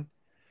Area one.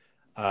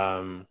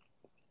 Um,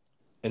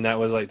 and that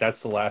was like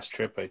that's the last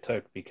trip I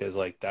took because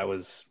like that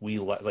was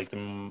like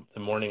the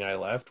morning I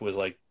left was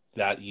like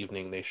that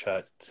evening they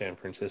shut San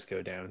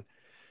Francisco down,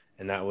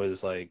 and that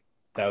was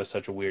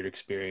such a weird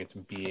experience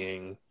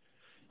being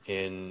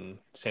in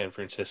San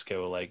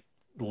Francisco like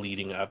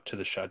leading up to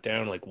the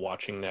shutdown, like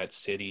watching that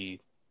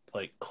city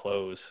like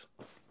close.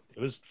 It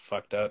was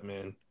fucked up,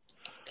 man.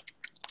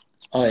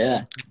 Oh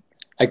yeah,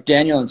 like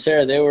Daniel and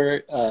Sarah, they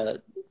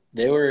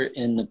were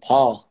in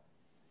Nepal,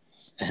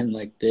 and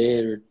like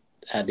they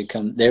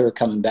were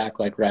coming back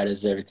like right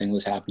as everything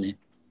was happening.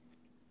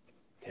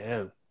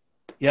 Damn.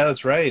 Yeah,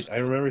 that's right. I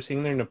remember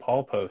seeing their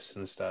Nepal posts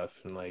and stuff,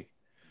 and like,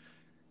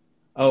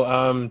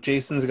 oh,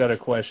 Jason's got a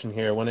question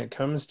here. When it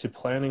comes to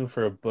planning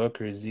for a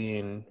book or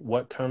zine,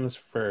 what comes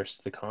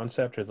first, the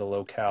concept or the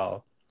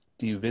locale?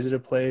 Do you visit a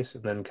place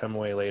and then come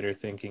away later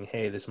thinking,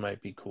 hey, this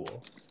might be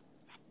cool?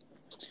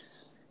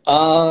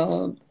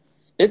 Um,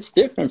 it's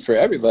different for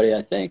everybody,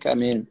 I think. I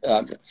mean,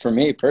 for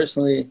me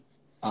personally,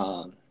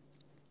 um,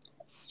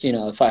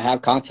 if I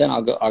have content,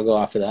 I'll go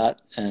off of that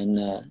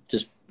and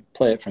just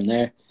play it from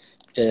there.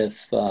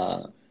 If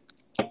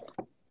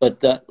but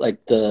that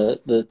like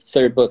the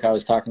third book I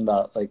was talking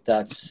about, like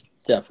that's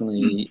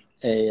definitely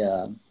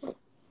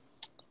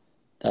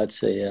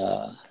that's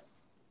a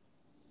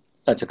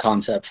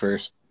concept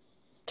first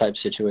type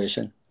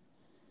situation.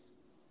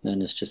 Then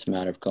it's just a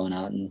matter of going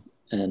out and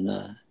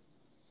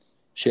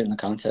shooting the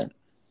content.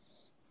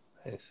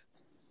 Nice.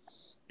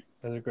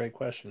 That's a great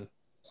question.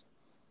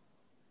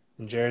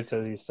 And Jared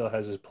says he still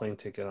has his plane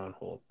ticket on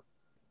hold.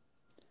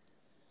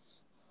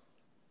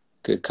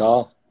 Good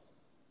call.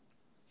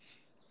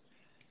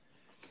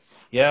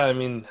 Yeah, I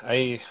mean,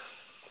 I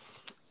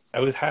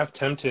was half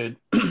tempted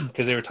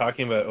because they were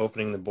talking about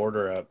opening the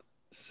border up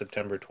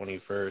September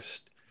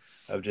 21st,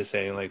 of just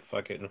saying like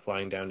fuck it and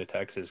flying down to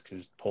Texas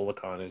because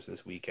Policon is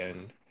this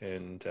weekend,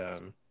 and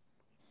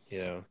you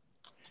know,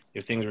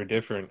 if things were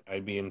different,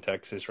 I'd be in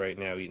Texas right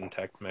now eating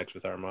Tex-Mex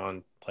with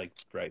Armand like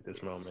right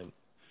this moment.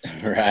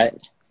 Right.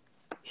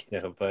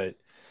 But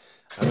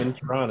I'm in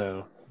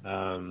Toronto,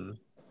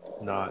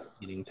 not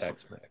eating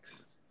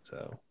Tex-Mex,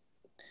 so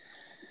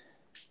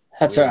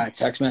That's all weird. right.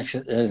 Tex-Mex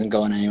isn't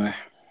going anywhere.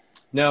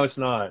 No, it's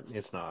not.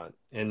 It's not.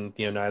 And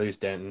neither's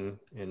Denton.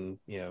 And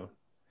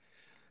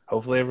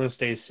hopefully everyone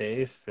stays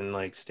safe and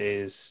like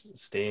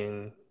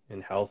staying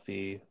and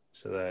healthy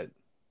so that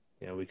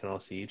we can all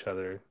see each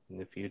other in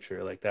the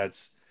future. Like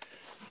that's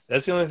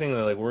the only thing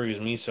that like worries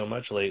me so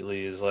much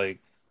lately is like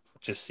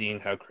just seeing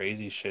how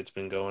crazy shit's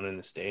been going in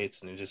the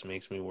States, and it just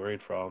makes me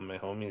worried for all of my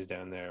homies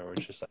down there where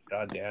it's just like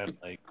god damn,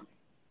 like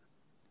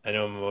I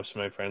know most of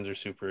my friends are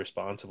super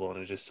responsible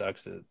and it just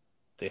sucks that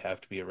they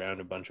have to be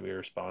around a bunch of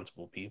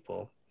irresponsible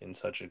people in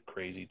such a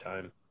crazy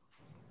time.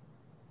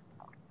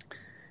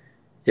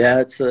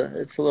 Yeah, it's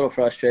a little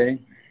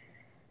frustrating,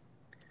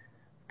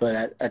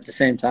 but at the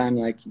same time,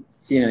 like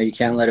you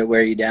can't let it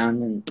wear you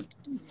down, and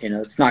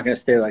it's not going to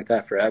stay like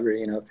that forever.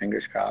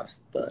 Fingers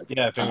crossed. But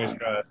Yeah, fingers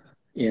crossed.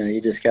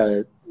 you just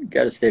gotta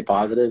stay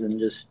positive and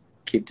just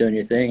keep doing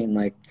your thing. And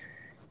like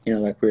we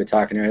were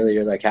talking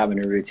earlier, like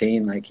having a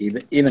routine. Like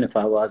even if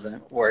I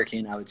wasn't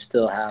working, I would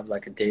still have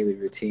like a daily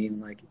routine.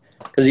 Like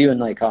because even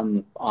like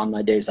I'm on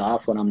my days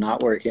off when I'm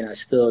not working, I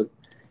still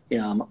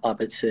I'm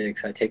up at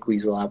 6. I take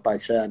Weasel out by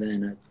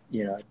 7.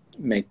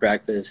 Make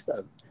breakfast.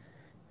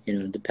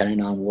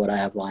 Depending on what I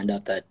have lined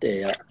up that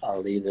day,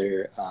 I'll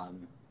either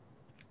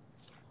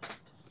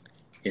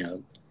you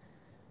know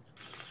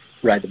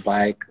ride the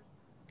bike,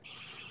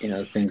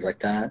 things like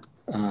that.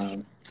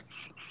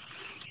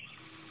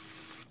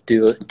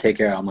 Take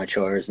care of all my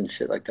chores and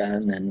shit like that,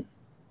 and then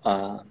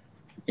I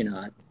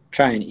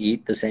try and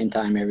eat the same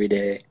time every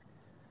day.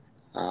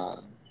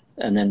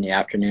 And then the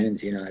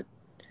afternoons, I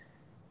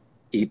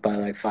eat by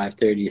like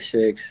 5:30 to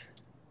 6.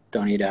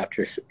 Don't eat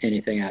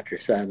anything after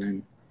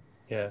 7.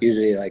 Yeah.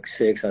 Usually like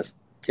 6, I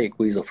take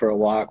Weasel for a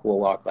walk. We'll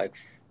walk like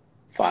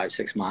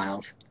 5-6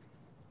 miles,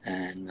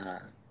 and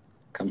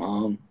come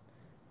home,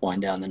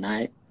 wind down the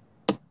night,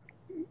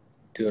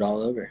 do it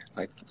all over.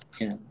 Like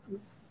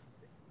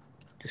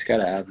just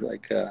gotta have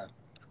like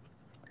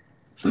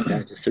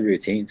just a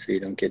routine so you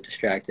don't get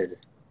distracted.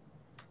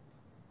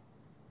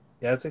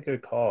 Yeah, it's a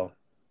good call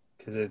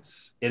because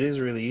it is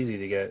really easy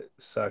to get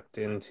sucked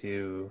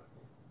into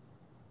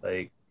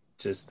like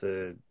just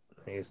I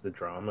guess the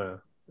drama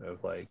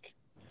of like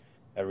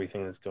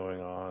everything that's going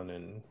on,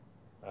 and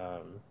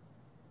um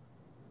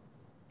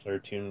a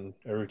routine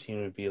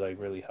would be like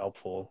really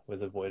helpful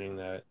with avoiding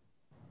that.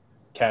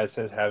 Kat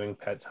says having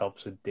pets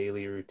helps with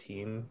daily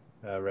routine,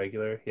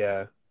 regular.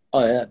 Yeah.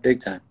 Oh yeah,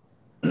 big time,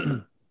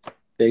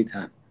 big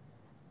time,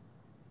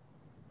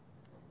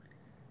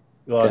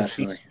 Well, and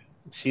definitely.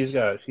 she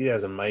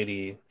has a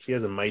mighty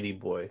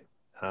boy.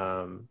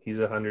 He's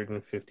a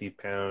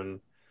 150-pound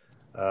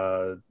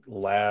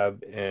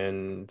lab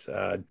and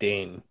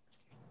Dane.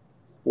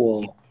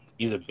 Whoa.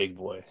 He's a big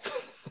boy.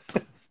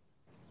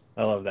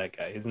 I love that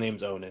guy. His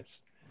name's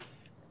Onus.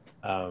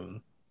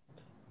 Um,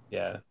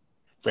 yeah.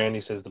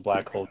 Brandy says the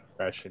black hole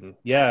depression.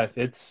 Yeah,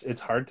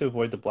 it's hard to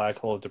avoid the black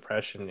hole of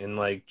depression. And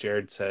like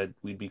Jared said,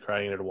 we'd be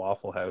crying at a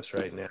Waffle House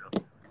right now.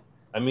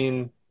 I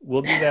mean,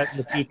 we'll do that in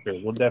the future.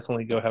 We'll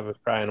definitely go have a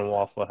cry in a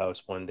Waffle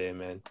House one day,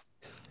 man.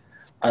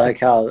 I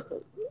like how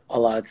a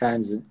lot of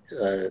times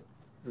the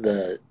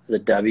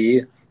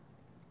W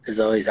is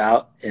always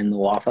out in the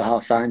Waffle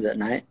House signs at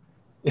night.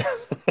 The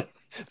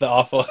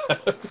Waffle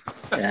House.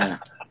 Yeah.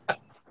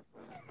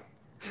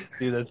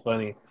 Dude, that's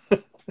funny.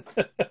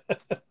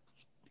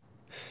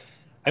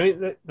 I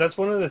mean, that's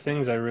one of the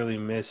things I really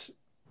miss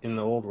in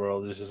the old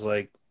world is just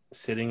like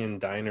sitting in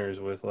diners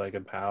with like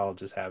a pal,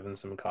 just having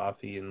some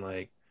coffee and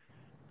like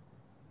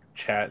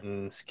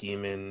chatting,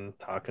 scheming,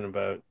 talking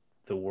about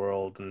the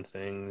world and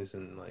things,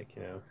 and like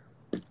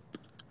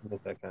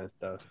just that kind of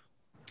stuff.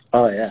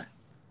 Oh yeah,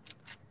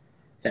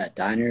 yeah.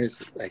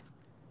 Diners, like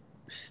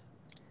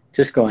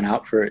just going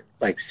out for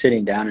like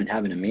sitting down and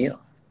having a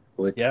meal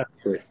with Yeah,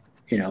 with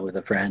with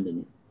a friend,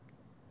 and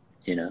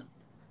you know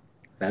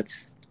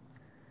that's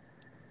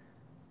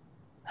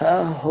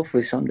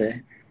hopefully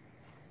someday.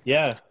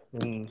 yeah,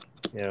 and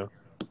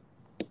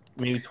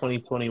maybe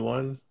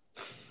 2021.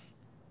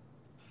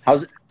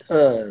 How's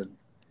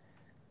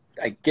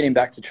like getting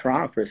back to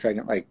Toronto for a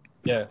second? Like,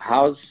 Yeah.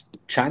 how's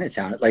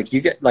Chinatown? Like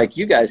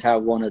you guys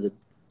have one of the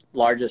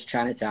largest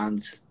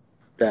Chinatowns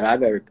that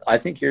I've ever. I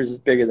think yours is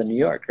bigger than New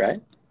York,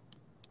 right?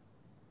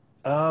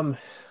 Um,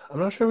 I'm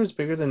not sure if it's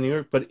bigger than New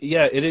York, but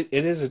yeah,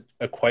 it is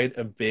a quite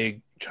a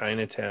big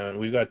Chinatown.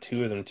 We've got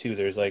two of them too.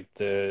 There's like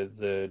the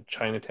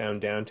Chinatown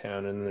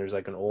downtown, and then there's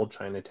like an old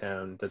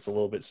Chinatown that's a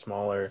little bit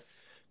smaller,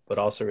 but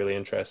also really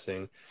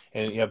interesting.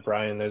 And yeah,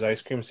 Brian, those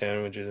ice cream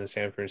sandwiches in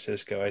San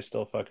Francisco, I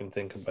still fucking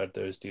think about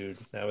those, dude.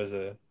 That was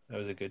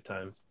a good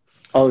time.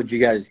 Oh, do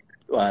you guys?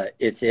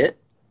 It's it.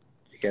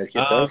 You guys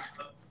get Um, those?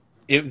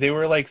 they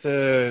were like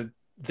they're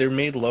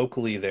made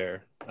locally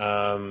there.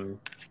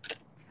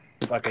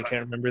 Fuck, I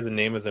can't remember the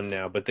name of them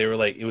now, but they were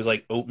like it was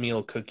like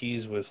oatmeal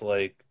cookies with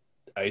like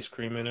ice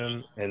cream in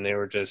them, and they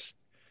were just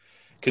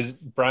because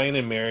Brian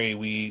and Mary,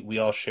 we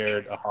all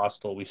shared a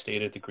hostel. We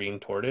stayed at the Green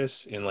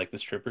Tortoise in like the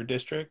stripper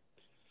district,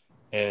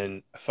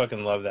 and I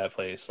fucking love that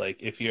place. Like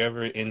if you're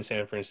ever in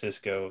San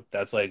Francisco,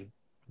 that's like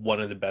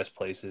one of the best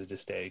places to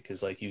stay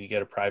because like you can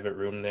get a private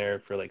room there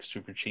for like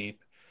super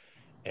cheap,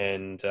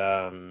 and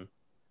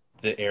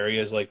the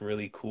area is like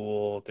really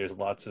cool. There's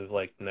lots of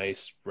like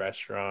nice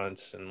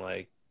restaurants and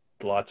like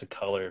lots of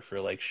color for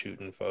like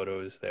shooting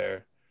photos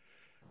there.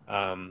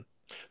 Um,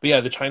 but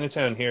yeah, the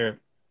Chinatown here,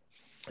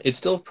 it's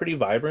still pretty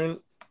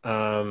vibrant.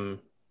 Um,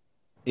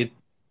 it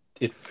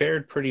it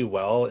fared pretty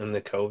well in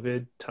the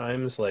COVID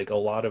times. Like a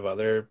lot of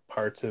other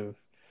parts of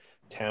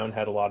town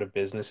had a lot of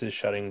businesses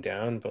shutting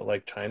down, but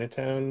like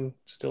Chinatown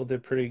still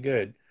did pretty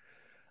good.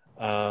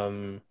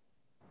 Um,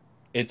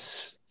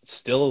 it's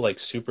still like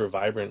super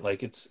vibrant.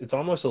 Like it's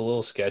almost a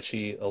little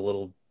sketchy, a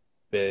little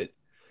bit.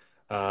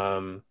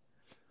 Um,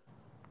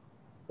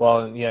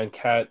 well, yeah, and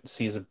Kat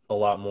sees a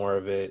lot more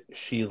of it.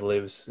 She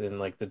lives in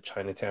like the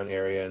Chinatown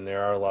area, and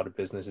there are a lot of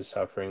businesses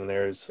suffering.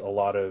 There's a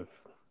lot of,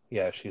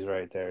 yeah, she's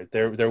right there.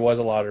 There was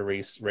a lot of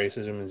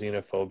racism and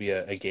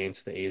xenophobia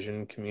against the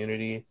Asian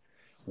community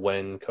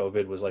when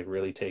COVID was like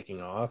really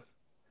taking off.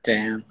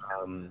 Damn.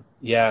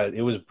 Yeah,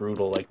 it was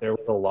brutal. Like there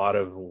was a lot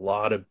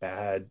of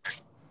bad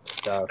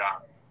stuff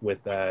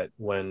with that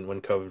when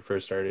COVID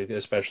first started,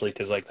 especially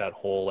because like that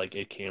whole like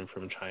it came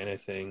from China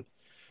thing,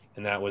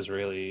 and that was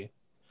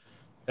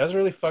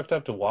really fucked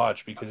up to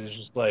watch because it's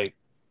just like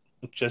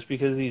just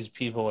because these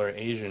people are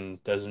Asian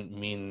doesn't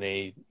mean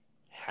they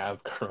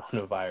have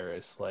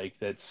coronavirus. Like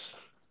that's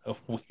a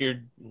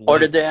weird Or link.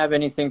 did they have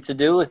anything to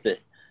do with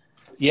it?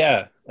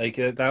 Yeah, like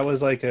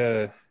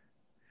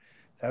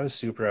that was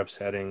super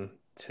upsetting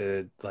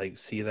to like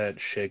see that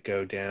shit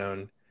go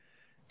down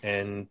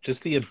and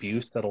just the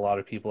abuse that a lot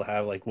of people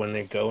have like when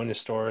they go into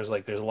stores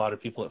like there's a lot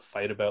of people that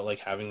fight about like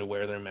having to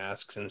wear their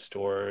masks in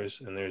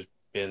stores and there's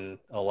been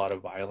a lot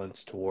of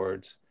violence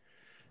towards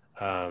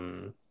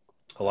um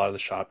a lot of the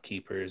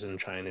shopkeepers in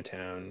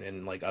Chinatown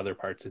and like other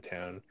parts of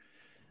town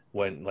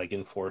when like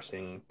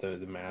enforcing the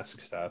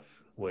mask stuff,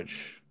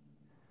 which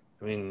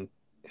I mean,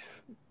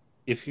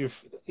 if you're,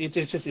 it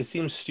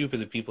seems stupid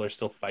that people are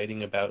still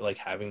fighting about like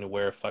having to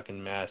wear a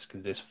fucking mask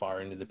this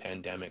far into the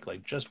pandemic.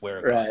 Like, just wear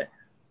a god. Right.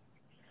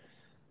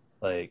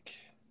 Like,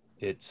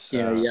 it's You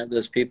have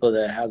those people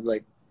that have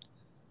like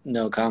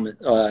no comment.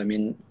 Oh, I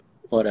mean,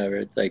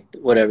 whatever. Like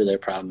whatever their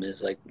problem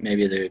is. Like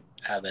maybe they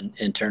have an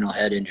internal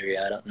head injury.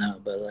 I don't know,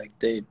 but like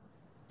they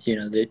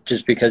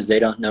just because they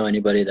don't know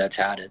anybody that's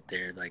had it,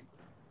 they're like,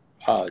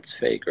 oh, it's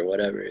fake or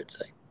whatever. It's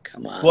like,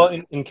 come well,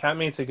 on. and Kat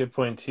makes a good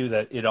point too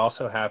that it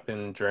also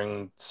happened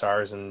during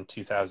SARS in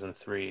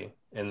 2003,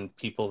 and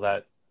people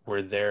that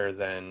were there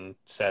then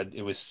said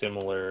it was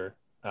similar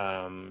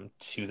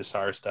to the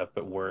SARS stuff,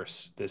 but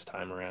worse this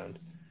time around.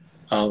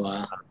 Oh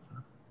wow.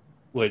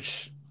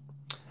 Which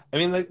I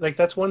mean, like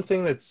that's one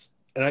thing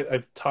and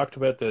I've talked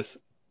about this,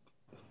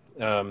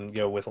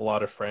 with a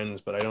lot of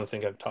friends, but I don't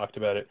think I've talked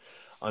about it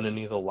on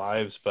any of the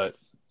lives. But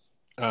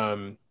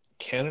um,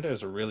 Canada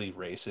is a really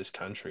racist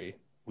country.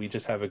 We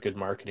just have a good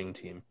marketing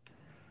team.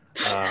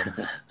 Um,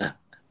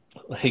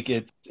 like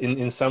it's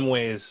in some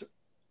ways,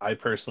 I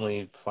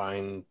personally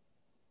find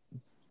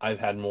I've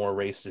had more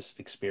racist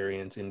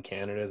experience in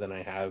Canada than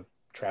I have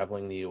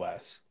traveling the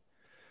U.S.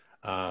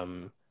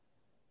 Um,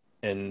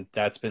 and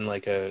that's been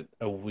like a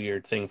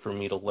weird thing for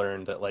me to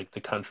learn that like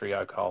the country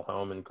I call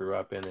home and grew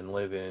up in and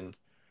live in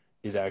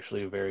is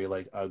actually a very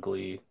like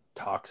ugly,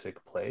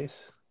 toxic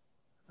place.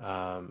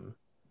 Um,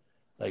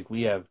 like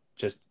we have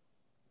just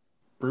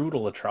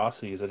brutal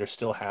atrocities that are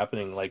still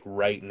happening like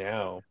right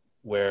now.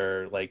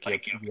 where like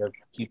you have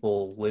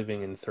people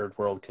living in third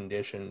world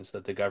conditions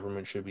that the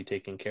government should be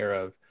taking care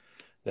of,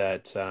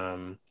 that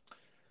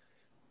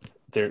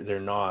they're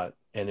not,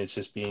 and it's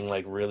just being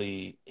like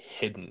really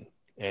hidden.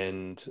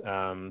 And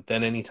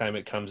then anytime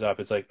it comes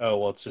up, it's like, oh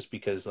well, it's just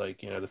because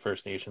like the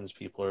First Nations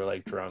people are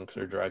like drunks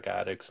or drug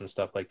addicts and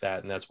stuff like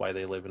that, and that's why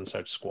they live in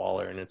such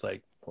squalor. And it's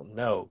like, well,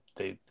 no,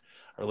 they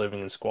are living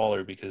in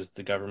squalor because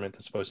the government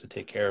that's supposed to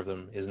take care of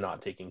them is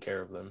not taking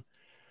care of them,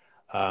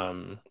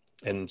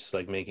 and just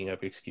like making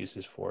up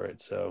excuses for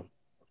it. So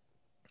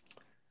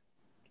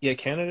yeah,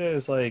 Canada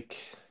is like,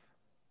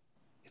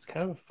 it's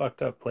kind of a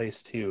fucked up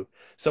place too.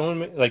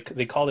 Someone like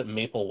they called it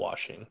maple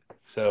washing.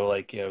 So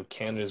like,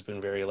 Canada's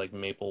been very like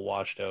maple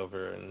washed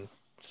over, and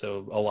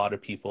so a lot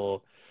of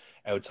people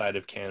outside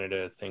of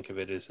Canada think of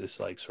it as this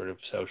like sort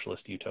of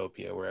socialist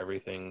utopia where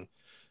everything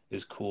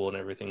is cool and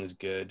everything is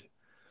good.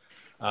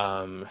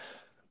 Um,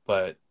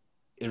 but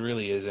it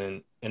really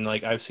isn't. And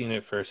like I've seen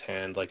it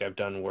firsthand. Like I've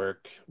done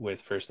work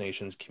with First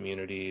Nations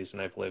communities,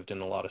 and I've lived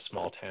in a lot of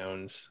small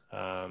towns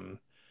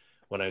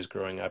when I was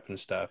growing up and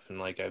stuff. And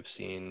like I've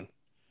seen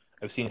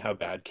how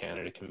bad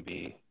Canada can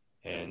be,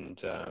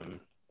 and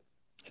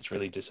it's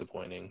really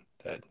disappointing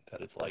that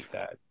it's like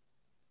that.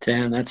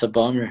 Damn, that's a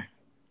bummer.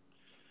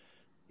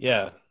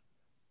 Yeah,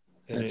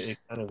 it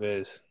kind of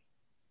is.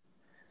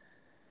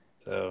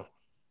 So,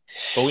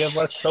 but we have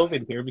less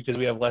COVID here because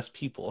we have less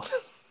people.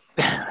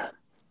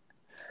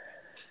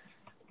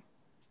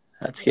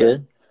 That's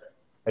good.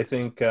 I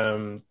think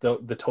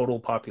the total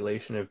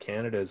population of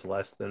Canada is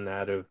less than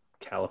that of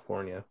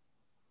California.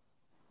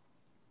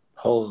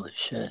 Holy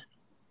shit.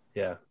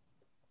 Yeah.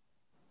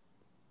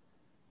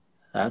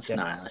 That's Yeah.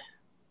 gnarly.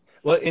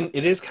 Well, and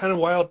it is kind of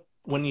wild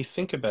when you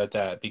think about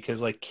that,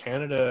 because like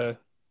Canada,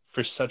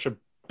 for such a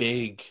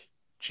big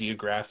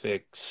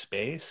geographic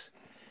space,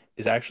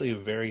 is actually a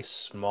very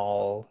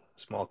small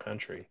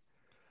country.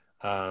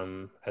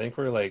 I think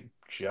we're like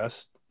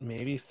just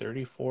maybe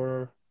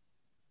 34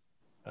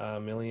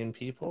 million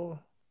people,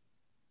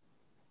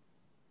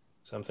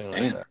 something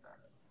like Damn. that.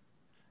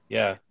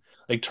 Yeah.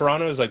 Like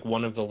Toronto is like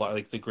one of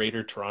like the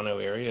greater Toronto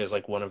area is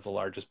like one of the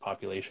largest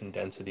population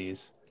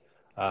densities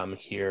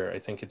here. I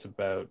think it's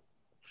about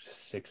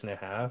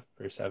 6.5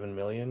 or 7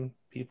 million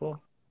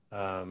people.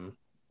 Um,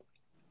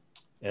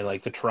 and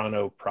like the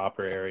Toronto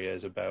proper area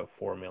is about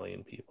 4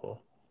 million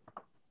people.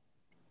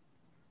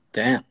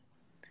 Damn.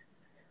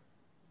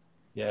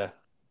 Yeah.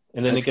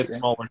 And then That's it gets good.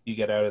 small once you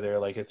get out of there.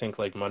 Like I think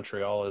like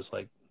Montreal is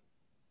like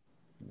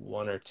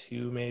one or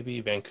two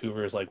maybe.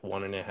 Vancouver is like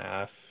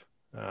 1.5.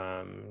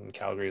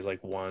 Calgary is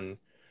like one.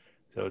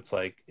 So it's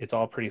like it's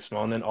all pretty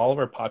small. And then all of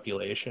our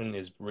population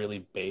is really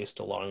based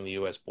along the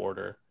US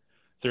border.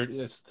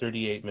 It's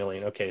 38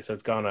 million. Okay, so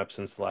it's gone up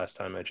since the last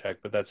time I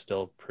checked, but that's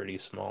still pretty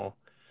small.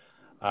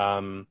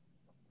 Um,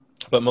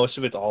 but most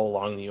of it's all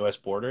along the US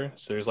border.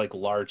 So there's like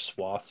large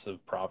swaths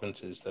of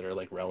provinces that are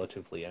like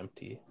relatively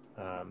empty.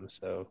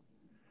 So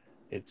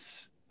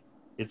it's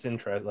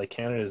interesting. Like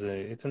Canada's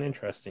it's an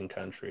interesting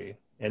country,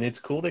 and it's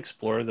cool to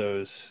explore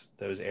those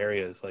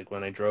areas. Like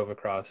when I drove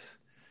across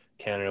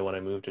Canada when I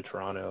moved to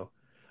Toronto,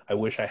 I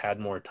wish I had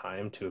more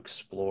time to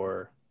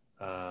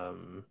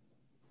um,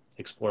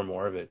 explore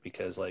more of it,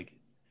 because like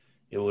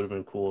it would have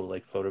been cool to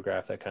like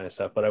photograph that kind of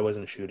stuff. But I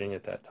wasn't shooting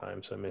at that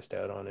time, so I missed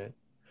out on it.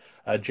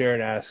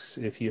 Jared asks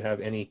if you have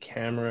any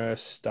camera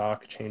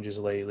stock changes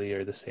lately,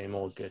 or the same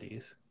old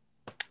goodies.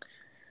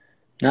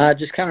 Nah,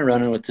 just kind of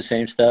running with the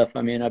same stuff.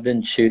 I mean, I've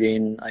been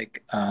shooting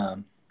like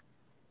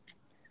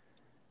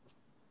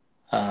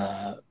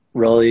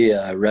Rolly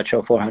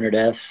Retro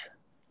 400S.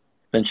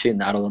 Been shooting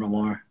that a little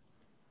more.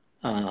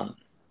 The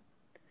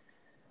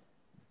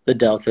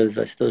Deltas,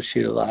 I still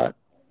shoot a lot.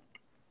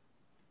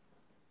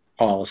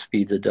 All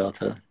speeds of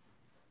Delta.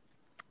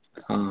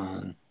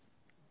 But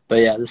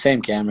yeah, the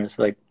same cameras,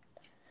 like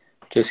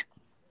just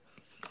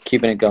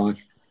keeping it going.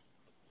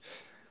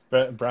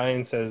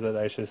 Brian says that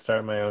I should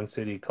start my own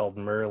city called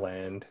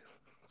Merland.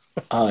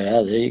 Oh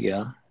yeah, there you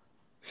go.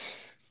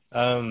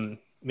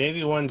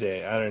 Maybe one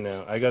day. I don't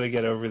know. I got to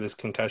get over this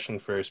concussion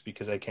first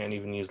because I can't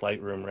even use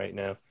Lightroom right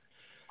now.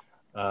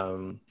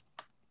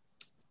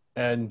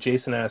 And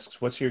Jason asks,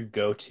 "What's your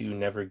go-to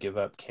never give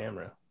up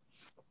camera?"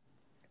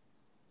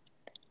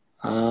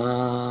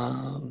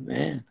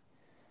 Man,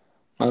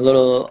 my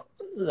little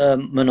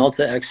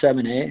Minolta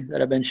X7A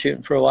that I've been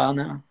shooting for a while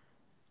now.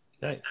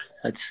 Nice.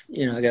 That's,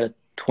 I got a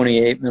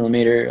 28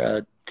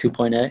 millimeter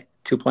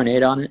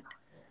 2.8 on it.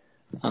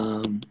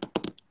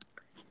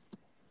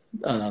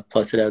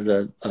 Plus it has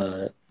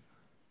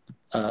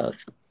a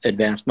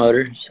advanced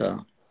motor,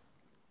 so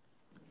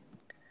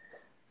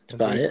that's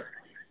about it.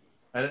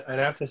 I'd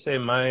have to say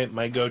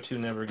my go-to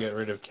never get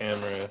rid of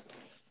camera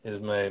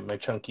is my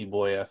chunky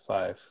boy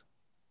F5.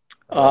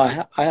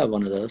 I have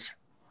one of those.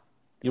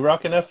 You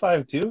rock an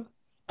F5 too?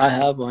 I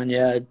have one.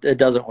 Yeah, it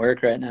doesn't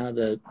work right now.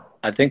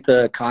 I think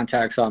the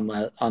contacts on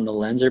the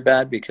lens are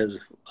bad because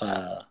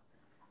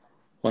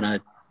when I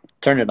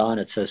turn it on,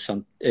 it says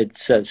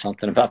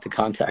something about the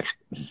contacts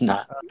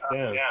not.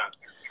 Yeah.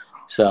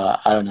 So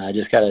I don't know. I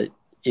just gotta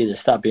either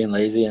stop being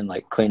lazy and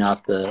like clean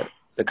off the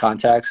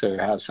contacts,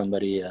 or have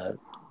somebody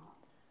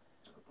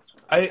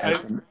I, have I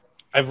some.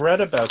 I've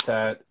read about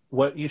that.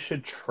 What you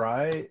should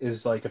try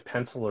is like a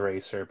pencil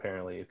eraser,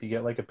 apparently. If you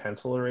get like a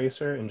pencil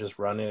eraser and just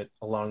run it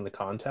along the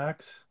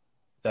contacts,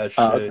 that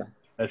Oh, okay. should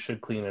that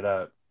should clean it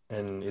up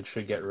and it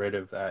should get rid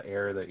of that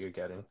error that you're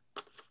getting.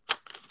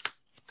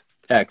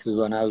 Yeah, because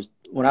when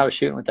I was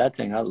shooting with that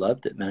thing, I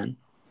loved it, man.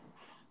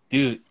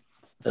 Dude,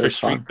 It for was street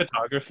fun.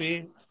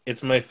 photography,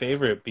 it's my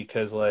favorite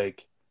because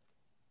like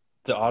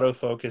the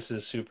autofocus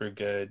is super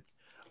good.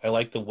 I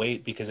like the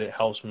weight because it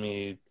helps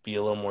me be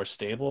a little more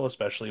stable,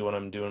 especially when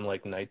I'm doing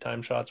like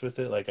nighttime shots with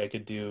it. Like I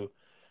could do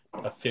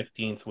a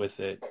 15th with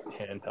it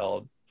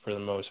handheld for the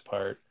most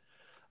part.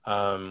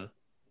 Um,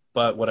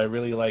 but what I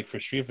really like for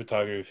street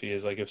photography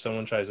is like if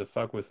someone tries to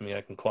fuck with me,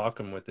 I can clock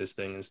them with this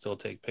thing and still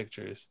take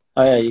pictures.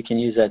 Oh yeah, you can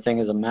use that thing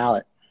as a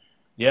mallet.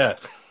 Yeah,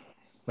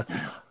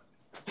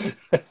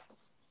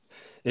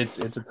 it's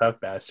a tough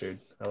bastard.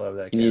 I love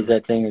that You can use camera.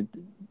 that thing.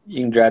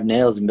 You can drive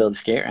nails and build a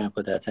skate ramp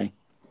with that thing.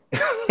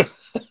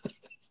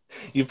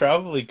 You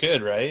probably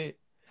could, right?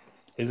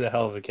 It's a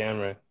hell of a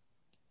camera.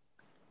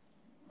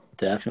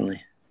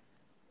 Definitely.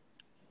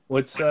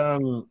 What's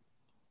um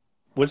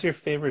what's your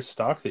favorite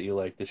stock that you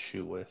like to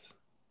shoot with?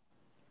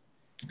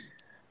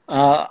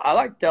 I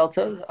like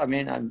deltas. I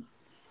mean, I'm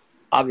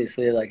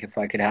obviously like if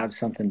I could have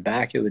something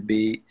back, it would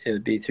be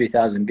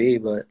 3000B,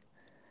 but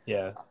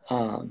Yeah.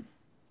 um,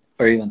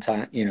 or even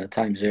time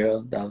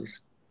zero. That was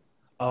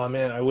Oh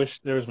man, I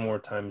wish there was more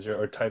time zero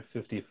or Type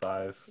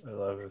 55. I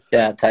love it.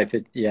 yeah type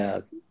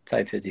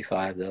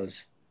 55. That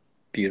was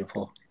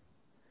beautiful.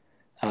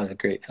 That was a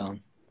great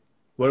film.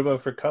 What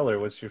about for color?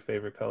 What's your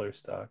favorite color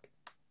stock?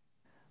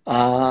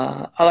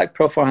 I like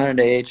Pro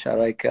 400H. I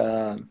like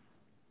the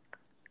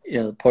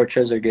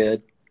portraits are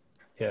good.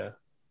 Yeah.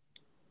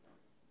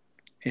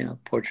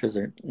 Portraits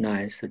are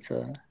nice.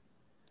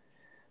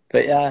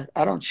 But yeah,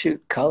 I don't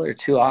shoot color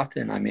too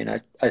often. I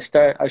mean,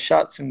 I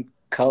shot some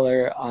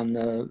color on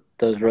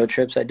those road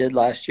trips I did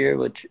last year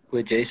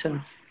with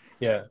Jason,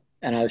 Yeah.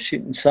 and I was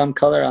shooting some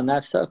color on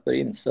that stuff. But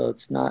even still,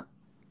 it's not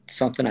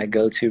something I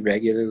go to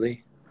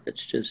regularly.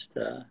 It's just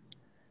I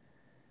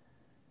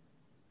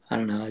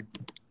don't know.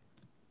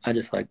 I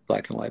just like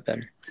black and white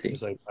better. See,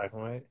 Just like black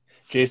and white.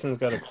 Jason's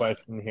got a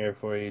question here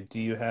for you. Do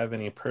you have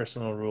any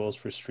personal rules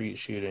for street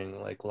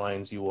shooting, like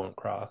lines you won't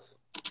cross?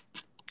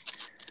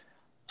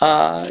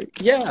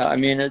 yeah. I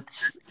mean,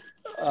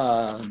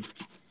 um,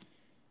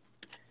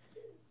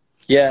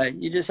 yeah.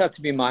 You just have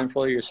to be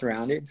mindful of your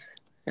surroundings,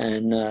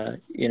 and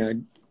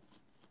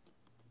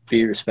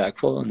be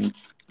respectful and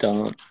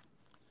don't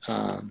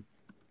um,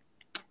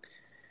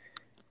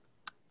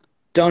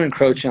 don't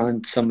encroach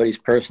on somebody's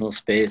personal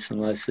space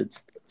unless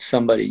it's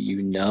somebody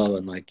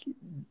and like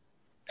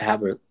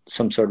have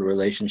some sort of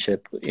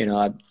relationship.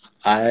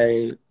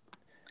 I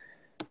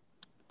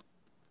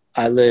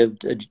I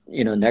lived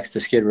next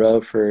to Skid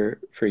Row for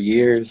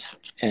years,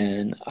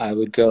 and I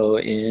would go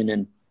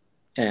in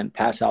and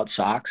pass out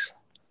socks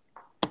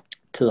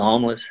to the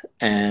homeless.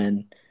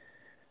 And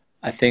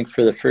I think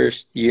for the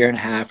first year and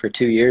a half or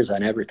 2 years, I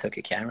never took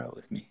a camera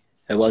with me.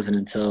 It wasn't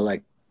until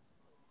like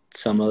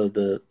some of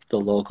the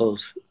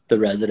locals, the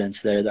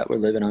residents there that were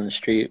living on the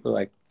street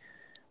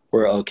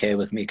were okay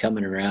with me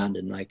coming around,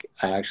 and like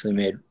I actually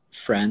made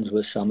friends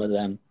with some of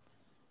them.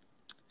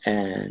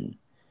 And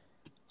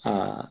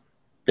uh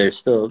they're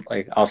still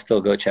like, I'll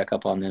still go check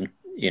up on them,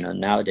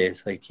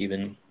 nowadays, like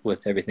even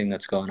with everything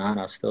that's going on,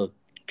 I'll still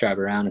drive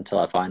around until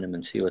I find them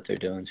and see what they're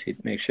doing,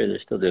 make sure they're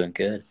still doing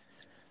good.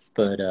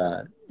 But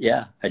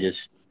yeah, I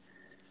just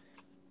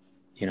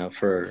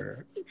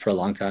for a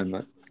long time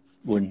I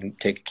wouldn't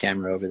take a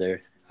camera over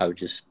there. I would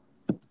just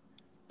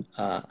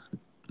uh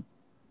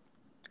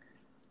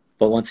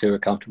but once they were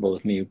comfortable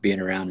with me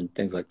being around and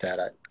things like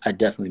that, I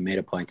definitely made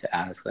a point to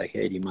ask, like,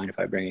 hey, do you mind if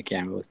I bring a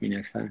camera with me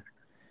next time?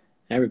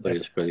 And everybody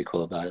was pretty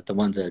cool about it. The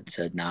ones that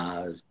said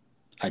nah,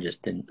 I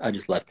just didn't. I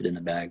just left it in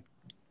the bag.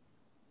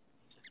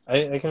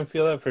 I can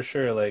feel that for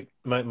sure. Like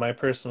my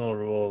personal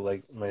rule,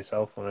 like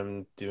myself when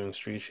I'm doing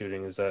street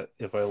shooting, is that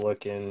if I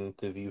look in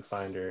the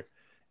viewfinder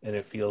and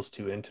it feels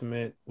too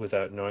intimate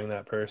without knowing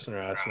that person or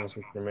asking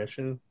for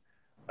permission,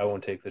 I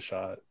won't take the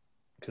shot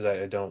because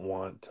I don't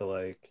want to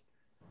like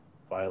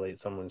violate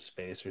someone's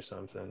space or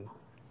something.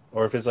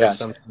 Or if it's like Gotcha.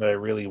 something that I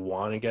really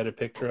want to get a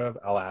picture of,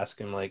 I'll ask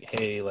him like,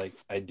 "Hey, like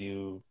I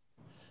do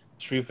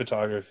street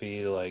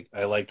photography, like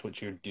I liked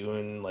what you're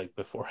doing, like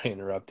before I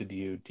interrupted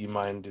you. Do you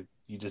mind if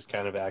you just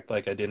kind of act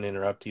like I didn't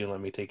interrupt you and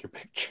let me take your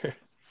picture?"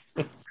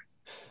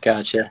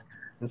 Gotcha.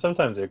 And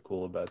sometimes they're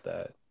cool about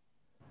that.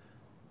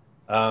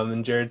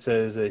 And Jared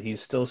says that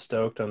he's still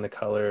stoked on the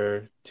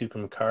color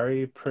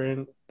Tucumcari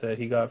print that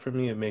he got from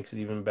you. It makes it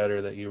even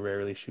better that you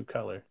rarely shoot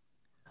color.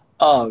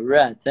 Oh,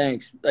 rad.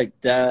 Thanks. Like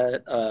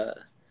that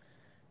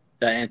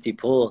empty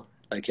pool,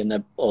 like in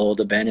the old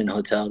abandoned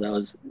hotel. That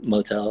was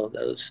motel.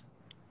 That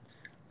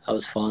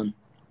was fun.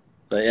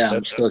 But yeah, I'm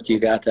That's stoked you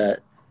got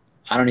that.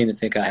 I don't even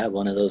think I have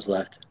one of those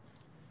left.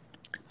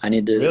 I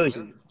need to.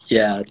 really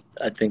Yeah,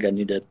 I think I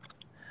need to.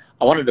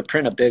 I wanted to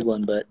print a big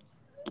one, but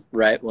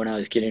right when I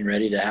was getting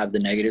ready to have the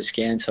negative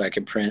scan so I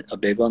could print a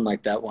big one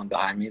like that one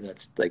behind me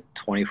that's like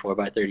 24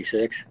 by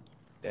 36.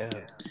 Damn.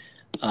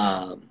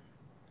 Um,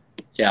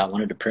 yeah, I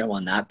wanted to print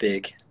one that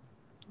big,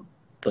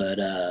 but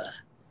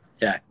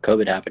yeah,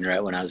 COVID happened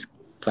right when I was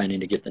planning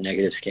to get the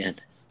negative scan.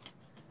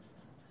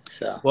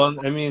 So Well,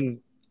 I mean,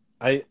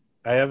 I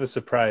I have a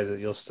surprise that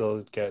you'll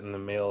still get in the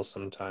mail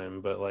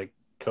sometime, but like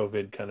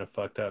COVID kind of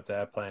fucked up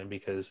that plan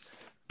because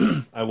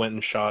I went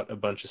and shot a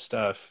bunch of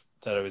stuff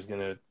that I was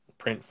gonna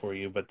print for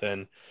you, but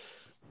then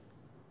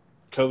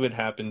COVID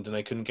happened and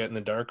I couldn't get in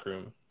the dark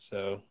room.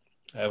 So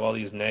I have all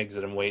these negs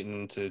that I'm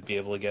waiting to be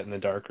able to get in the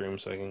dark room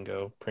so I can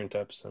go print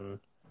up some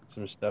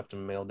stuff to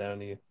mail down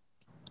to you.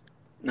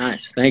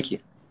 nice, thank you.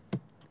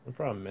 No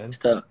problem, man.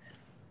 So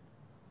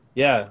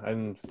Yeah,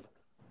 I'm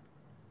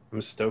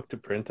stoked to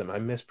print them. I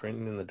miss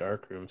printing in the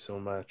dark room so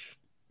much.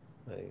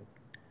 Like,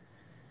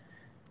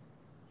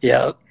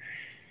 yeah,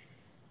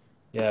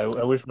 yeah,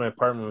 I wish my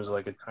apartment was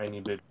like a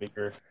tiny bit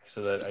bigger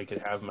so that I could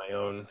have my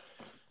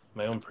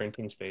own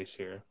printing space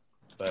here.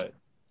 But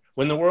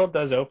when the world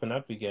does open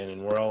up again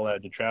and we're all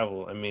allowed to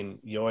travel, I mean,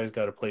 you always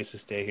got a place to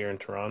stay here in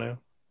Toronto.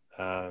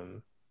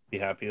 Um, be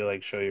happy to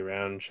like show you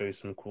around, show you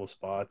some cool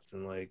spots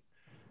and like,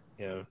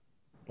 you know,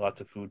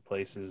 lots of food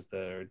places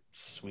that are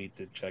sweet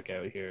to check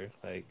out here.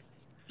 Like,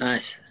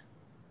 nice.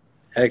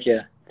 Heck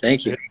yeah,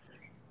 thank you.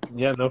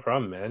 yeah, no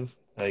problem, man.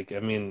 Like, I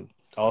mean,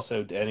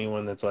 also to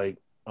anyone that's like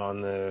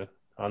on the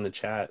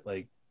chat,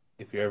 like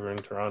if you're ever in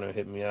Toronto,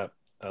 hit me up.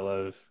 I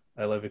love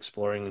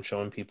exploring and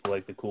showing people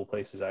like the cool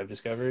places I've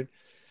discovered.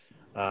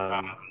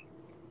 Um,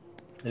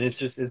 and it's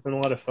been a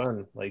lot of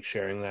fun like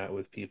sharing that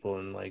with people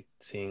and like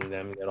seeing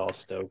them get all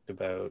stoked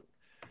about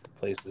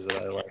places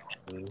that I like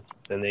and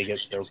then they get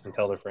stoked and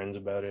tell their friends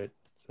about it.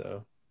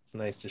 So it's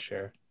nice to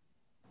share.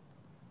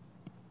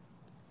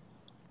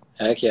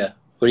 Heck yeah.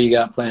 What do you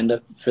got planned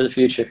up for the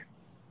future?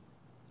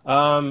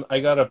 I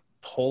got a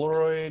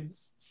Polaroid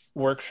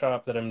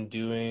workshop that I'm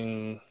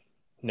doing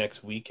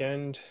next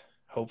weekend,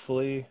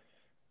 hopefully.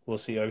 We'll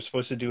see. I was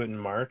supposed to do it in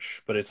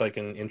March, but it's like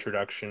an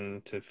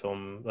introduction to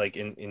film, like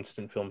in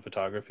instant film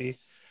photography.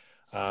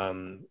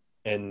 Um,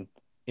 and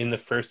in the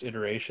first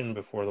iteration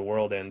before the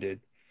world ended,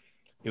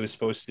 it was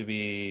supposed to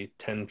be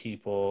 10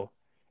 people,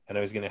 and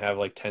I was going to have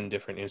like 10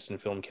 different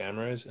instant film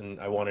cameras, and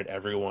I wanted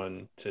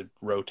everyone to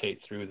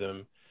rotate through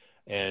them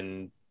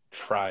and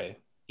try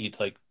each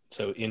like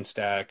so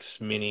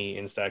Instax mini,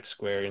 Instax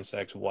square,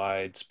 Instax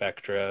wide,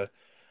 Spectra,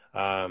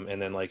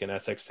 and then like an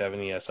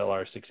SX70,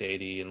 SLR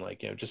 680, and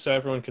like just so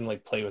everyone can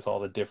like play with all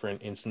the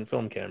different instant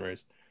film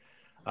cameras.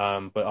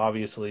 But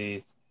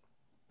obviously,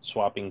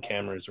 swapping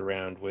cameras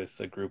around with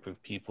a group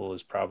of people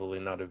is probably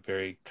not a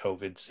very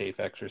COVID safe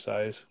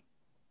exercise.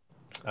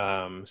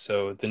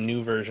 So the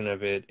new version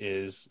of it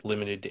is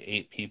limited to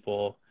 8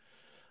 people.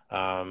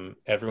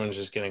 Everyone's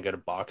just gonna get a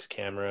box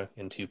camera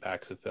and 2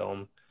 packs of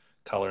film,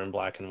 color and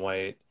black and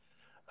white.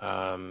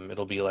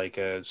 It'll be like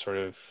a sort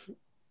of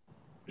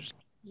just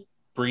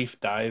brief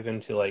dive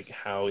into like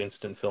how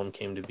instant film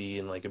came to be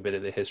and like a bit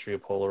of the history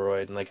of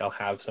Polaroid, and like I'll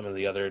have some of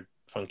the other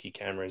funky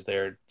cameras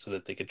there so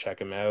that they could check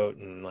them out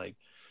and like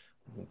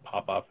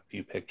pop off a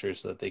few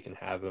pictures so that they can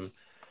have them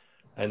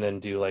and then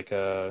do like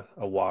a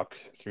walk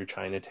through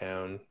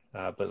Chinatown,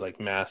 but like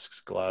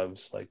masks,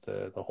 gloves, like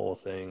the whole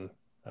thing.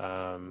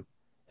 And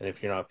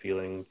if you're not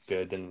feeling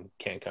good, then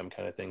can't come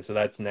kind of thing. So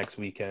that's next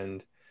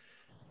weekend.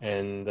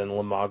 And then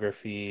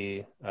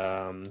Lomography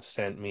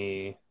sent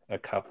me a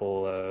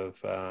couple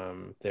of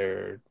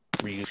their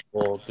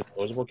reusable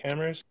disposable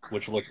cameras,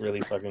 which look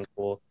really fucking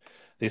cool.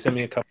 They sent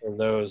me a couple of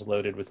those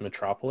loaded with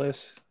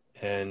Metropolis,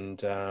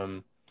 and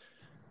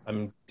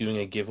I'm doing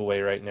a giveaway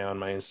right now on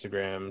my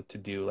Instagram to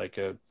do like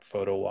a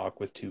photo walk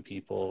with 2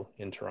 people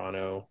in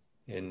Toronto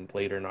in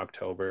later in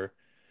October.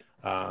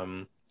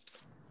 Um,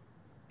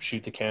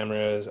 Shoot the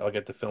cameras, I'll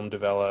get the film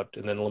developed,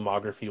 and then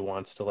Lomography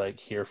wants to like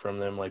hear from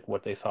them like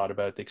what they thought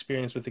about the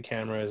experience with the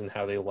cameras and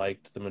how they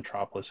liked the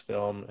Metropolis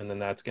film, and then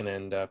that's going to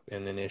end up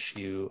in an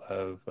issue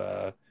of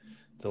the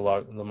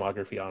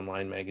Lomography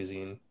Online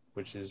magazine,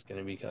 which is going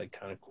to be like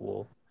kind of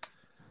cool.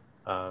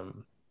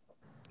 Um,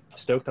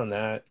 Stoked on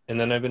that. And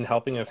then I've been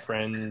helping a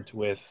friend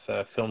with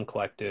a film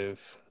collective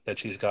that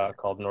she's got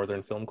called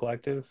Northern Film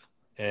Collective,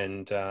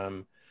 and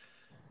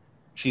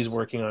she's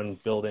working on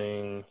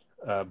building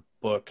a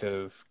book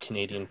of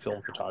Canadian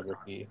film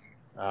photography.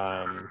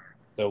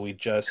 So we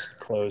just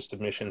closed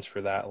submissions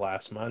for that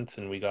last month,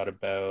 and we got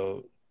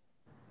about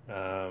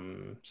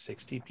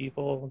 60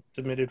 people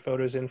submitted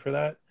photos in for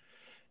that.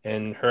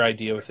 And her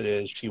idea with it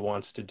is she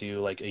wants to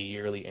do like a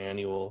yearly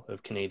annual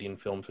of Canadian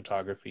film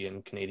photography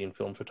and Canadian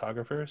film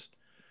photographers.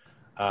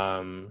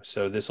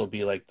 So this will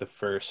be like the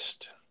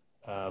first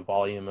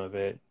volume of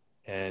it,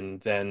 and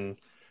then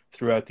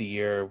throughout the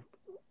year,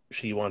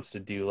 she wants to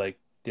do like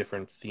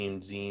different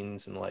themed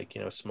zines and like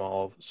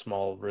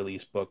small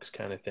release books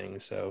kind of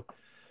thing. So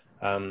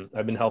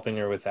I've been helping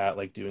her with that,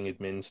 like doing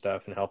admin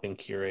stuff and helping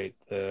curate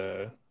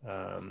the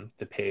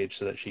page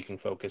so that she can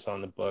focus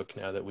on the book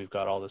now that we've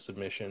got all the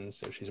submissions.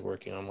 So she's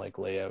working on like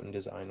layout and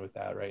design with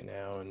that right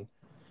now, and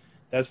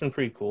that's been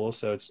pretty cool.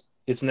 So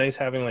it's nice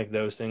having like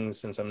those things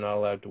since I'm not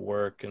allowed to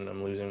work and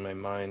I'm losing my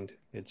mind.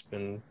 It's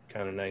been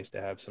kind of nice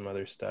to have some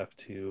other stuff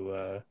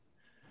to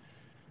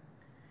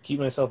keep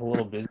myself a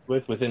little busy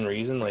with within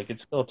reason. Like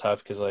it's still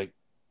tough because like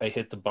I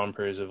hit the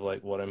bumpers of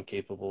like what I'm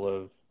capable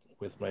of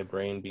with my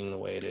brain being the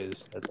way it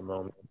is at the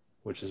moment,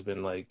 which has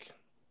been like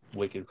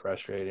wicked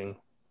frustrating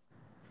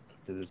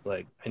because it's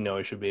like I know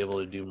I should be able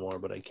to do more,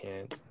 but I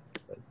can't.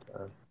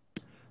 But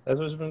that's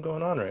what's been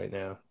going on right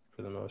now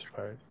for the most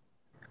part.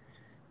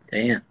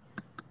 Damn,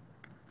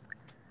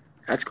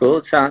 that's cool.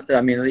 It sounds.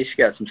 I mean, at least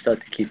you got some stuff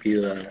to keep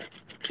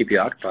you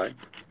occupied.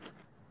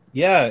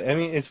 Yeah, I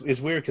mean it's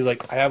weird because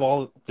like I have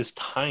all this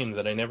time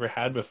that I never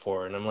had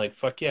before, and I'm like,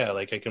 fuck yeah,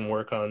 like I can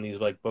work on these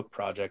like book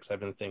projects I've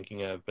been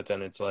thinking of, but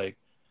then it's like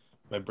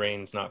my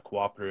brain's not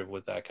cooperative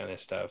with that kind of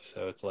stuff,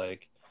 so it's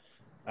like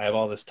I have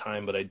all this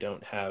time, but I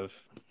don't have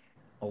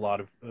a lot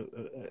of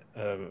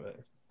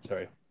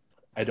sorry,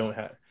 I don't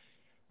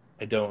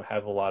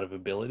have a lot of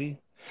ability,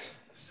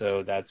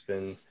 so that's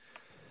been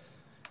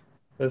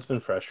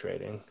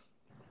frustrating.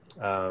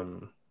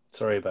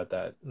 Sorry about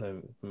that.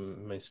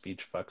 My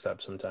speech fucks up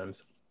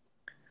sometimes.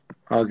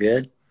 All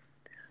good.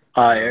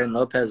 Aaron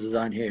Lopez is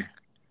on here,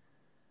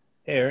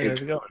 Hey Aaron,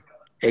 how's it going?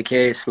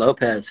 aka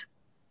Slopez.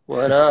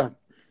 What up?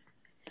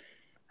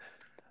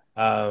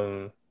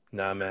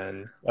 Nah,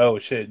 man. Oh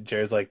shit,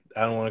 Jared's like,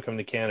 I don't want to come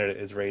to Canada.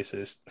 It's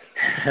racist.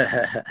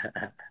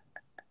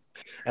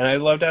 And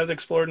I'd love to have the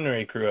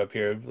Exploratory crew up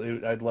here.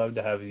 I'd love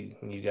to have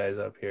you guys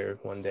up here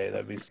one day.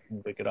 That'd be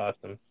wicked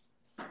awesome.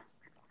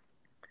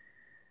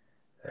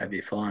 That'd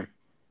be fun.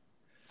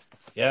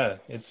 Yeah,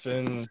 it's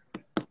been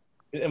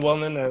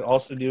well. And then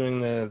also doing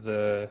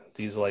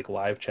these like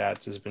live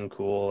chats has been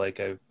cool.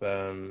 Like I've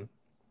been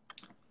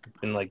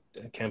like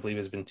I can't believe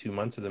it's been 2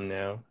 months of them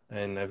now,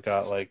 and I've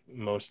got like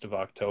most of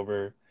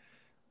October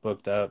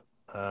booked up.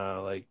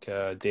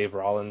 Dave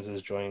Rollins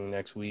is joining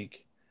next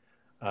week.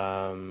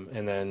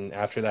 And then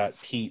after that,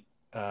 Pete,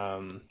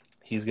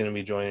 he's going to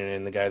be joining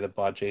in, the guy that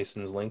bought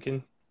Jason's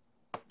Lincoln.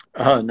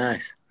 Oh,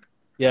 nice.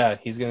 Yeah,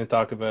 he's going to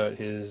talk about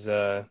his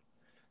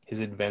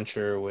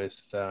adventure with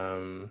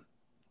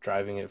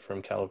driving it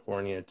from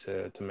California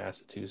to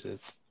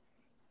Massachusetts.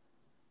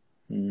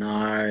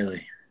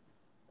 Gnarly.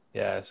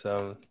 Yeah,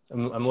 so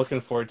I'm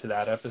looking forward to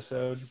that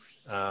episode.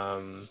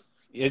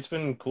 It's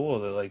been cool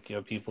that like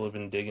people have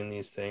been digging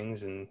these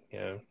things, and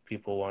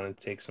people want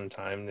to take some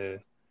time to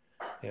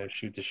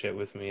shoot the shit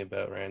with me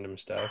about random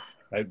stuff.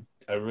 I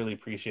really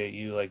appreciate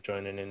you like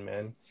joining in,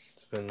 man.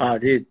 It's been Oh,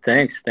 dude,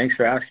 thanks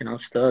for asking. I'm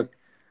stoked.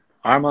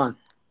 Armand,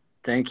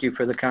 thank you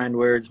for the kind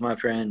words, my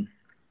friend.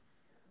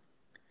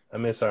 I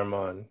miss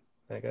Armand.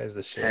 That guy's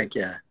the shit. Heck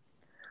yeah.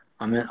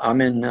 I'm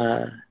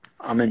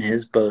in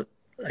his boat,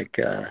 like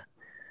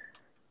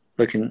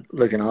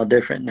looking all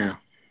different now.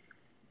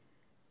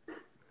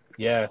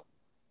 Yeah,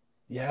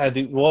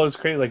 dude. Well, it's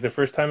crazy. Like the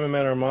first time I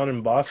met Armand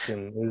in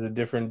Boston, it was a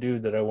different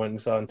dude that I went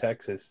and saw in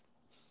Texas.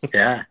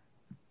 Yeah.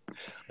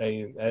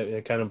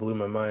 It kind of blew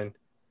my mind.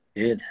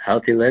 Dude,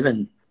 healthy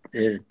living,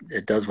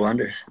 it does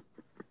wonders.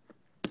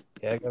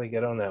 Yeah, I gotta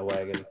get on that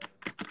wagon.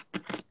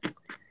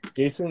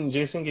 Jason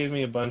gave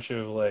me a bunch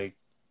of like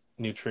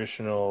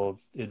nutritional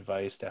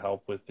advice to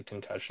help with the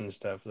concussion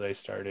stuff that I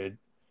started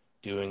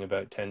doing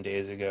about 10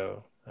 days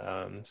ago.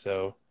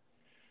 So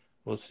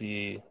we'll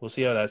see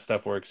how that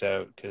stuff works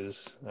out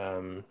because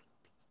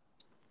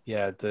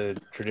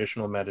the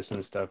traditional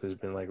medicine stuff has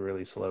been like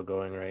really slow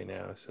going right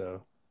now,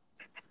 so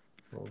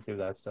we'll give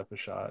that stuff a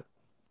shot.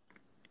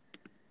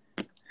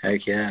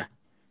 Heck yeah.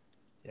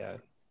 Yeah.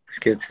 It's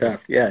good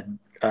stuff. Yeah.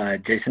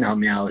 Jason helped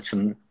me out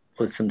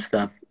with some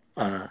stuff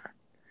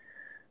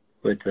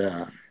with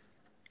a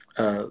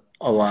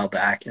while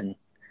back, and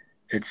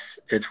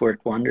it's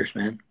worked wonders,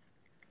 man.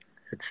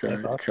 It's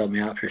helped me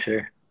out for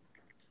sure.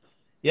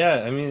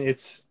 Yeah, I mean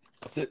it's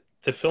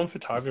the film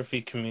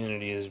photography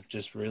community has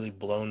just really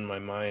blown my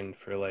mind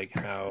for like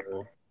how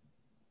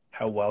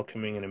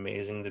welcoming and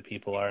amazing the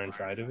people are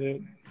inside of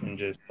it, and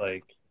just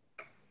like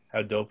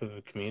how dope of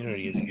a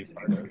community it's to be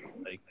part of.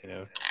 Like,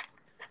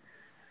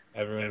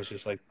 everyone's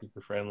just like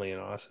super friendly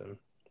and awesome.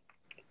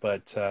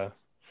 But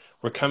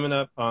we're coming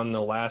up on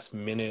the last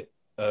minute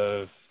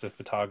of the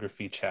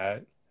photography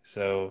chat.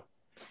 So,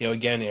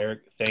 again, Eric,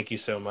 thank you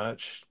so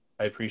much.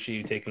 I appreciate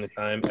you taking the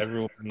time.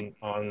 Everyone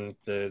on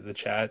the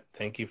chat,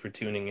 thank you for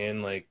tuning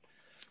in. Like,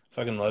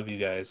 fucking love you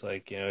guys.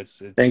 Like,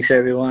 it's Thanks,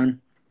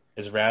 everyone.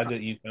 It's rad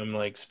that you come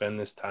like spend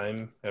this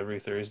time every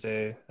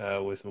Thursday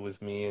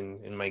with me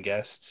and my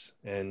guests.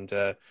 And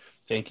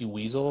thank you,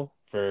 Weasel,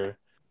 for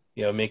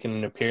making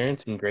an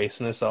appearance and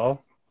gracing us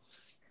all.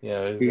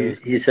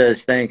 He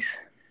says thanks.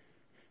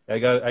 I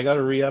got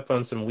to re-up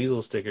on some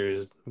Weasel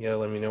stickers. Yeah,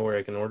 let me know where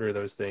I can order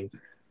those things.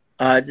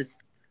 I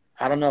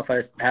don't know if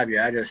I have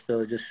your address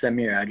still. Just send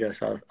me your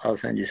address. I'll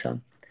send you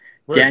some.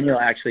 Where? Daniel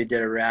actually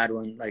did a rad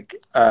one. Like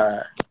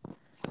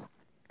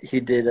he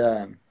did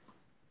an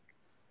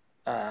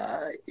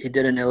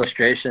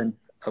illustration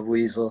of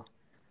Weasel,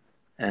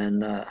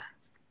 and it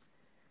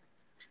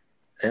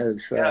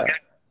was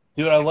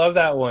Dude, I love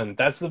that one.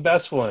 That's the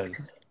best one.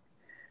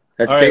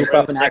 That's All right, based bro.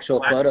 off an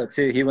actual photo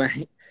too. He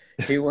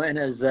went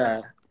as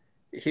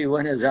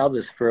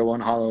Elvis for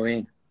one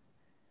Halloween.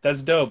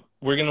 That's dope.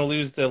 We're gonna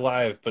lose the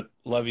live, but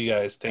love you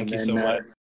guys. Thank And you then so much.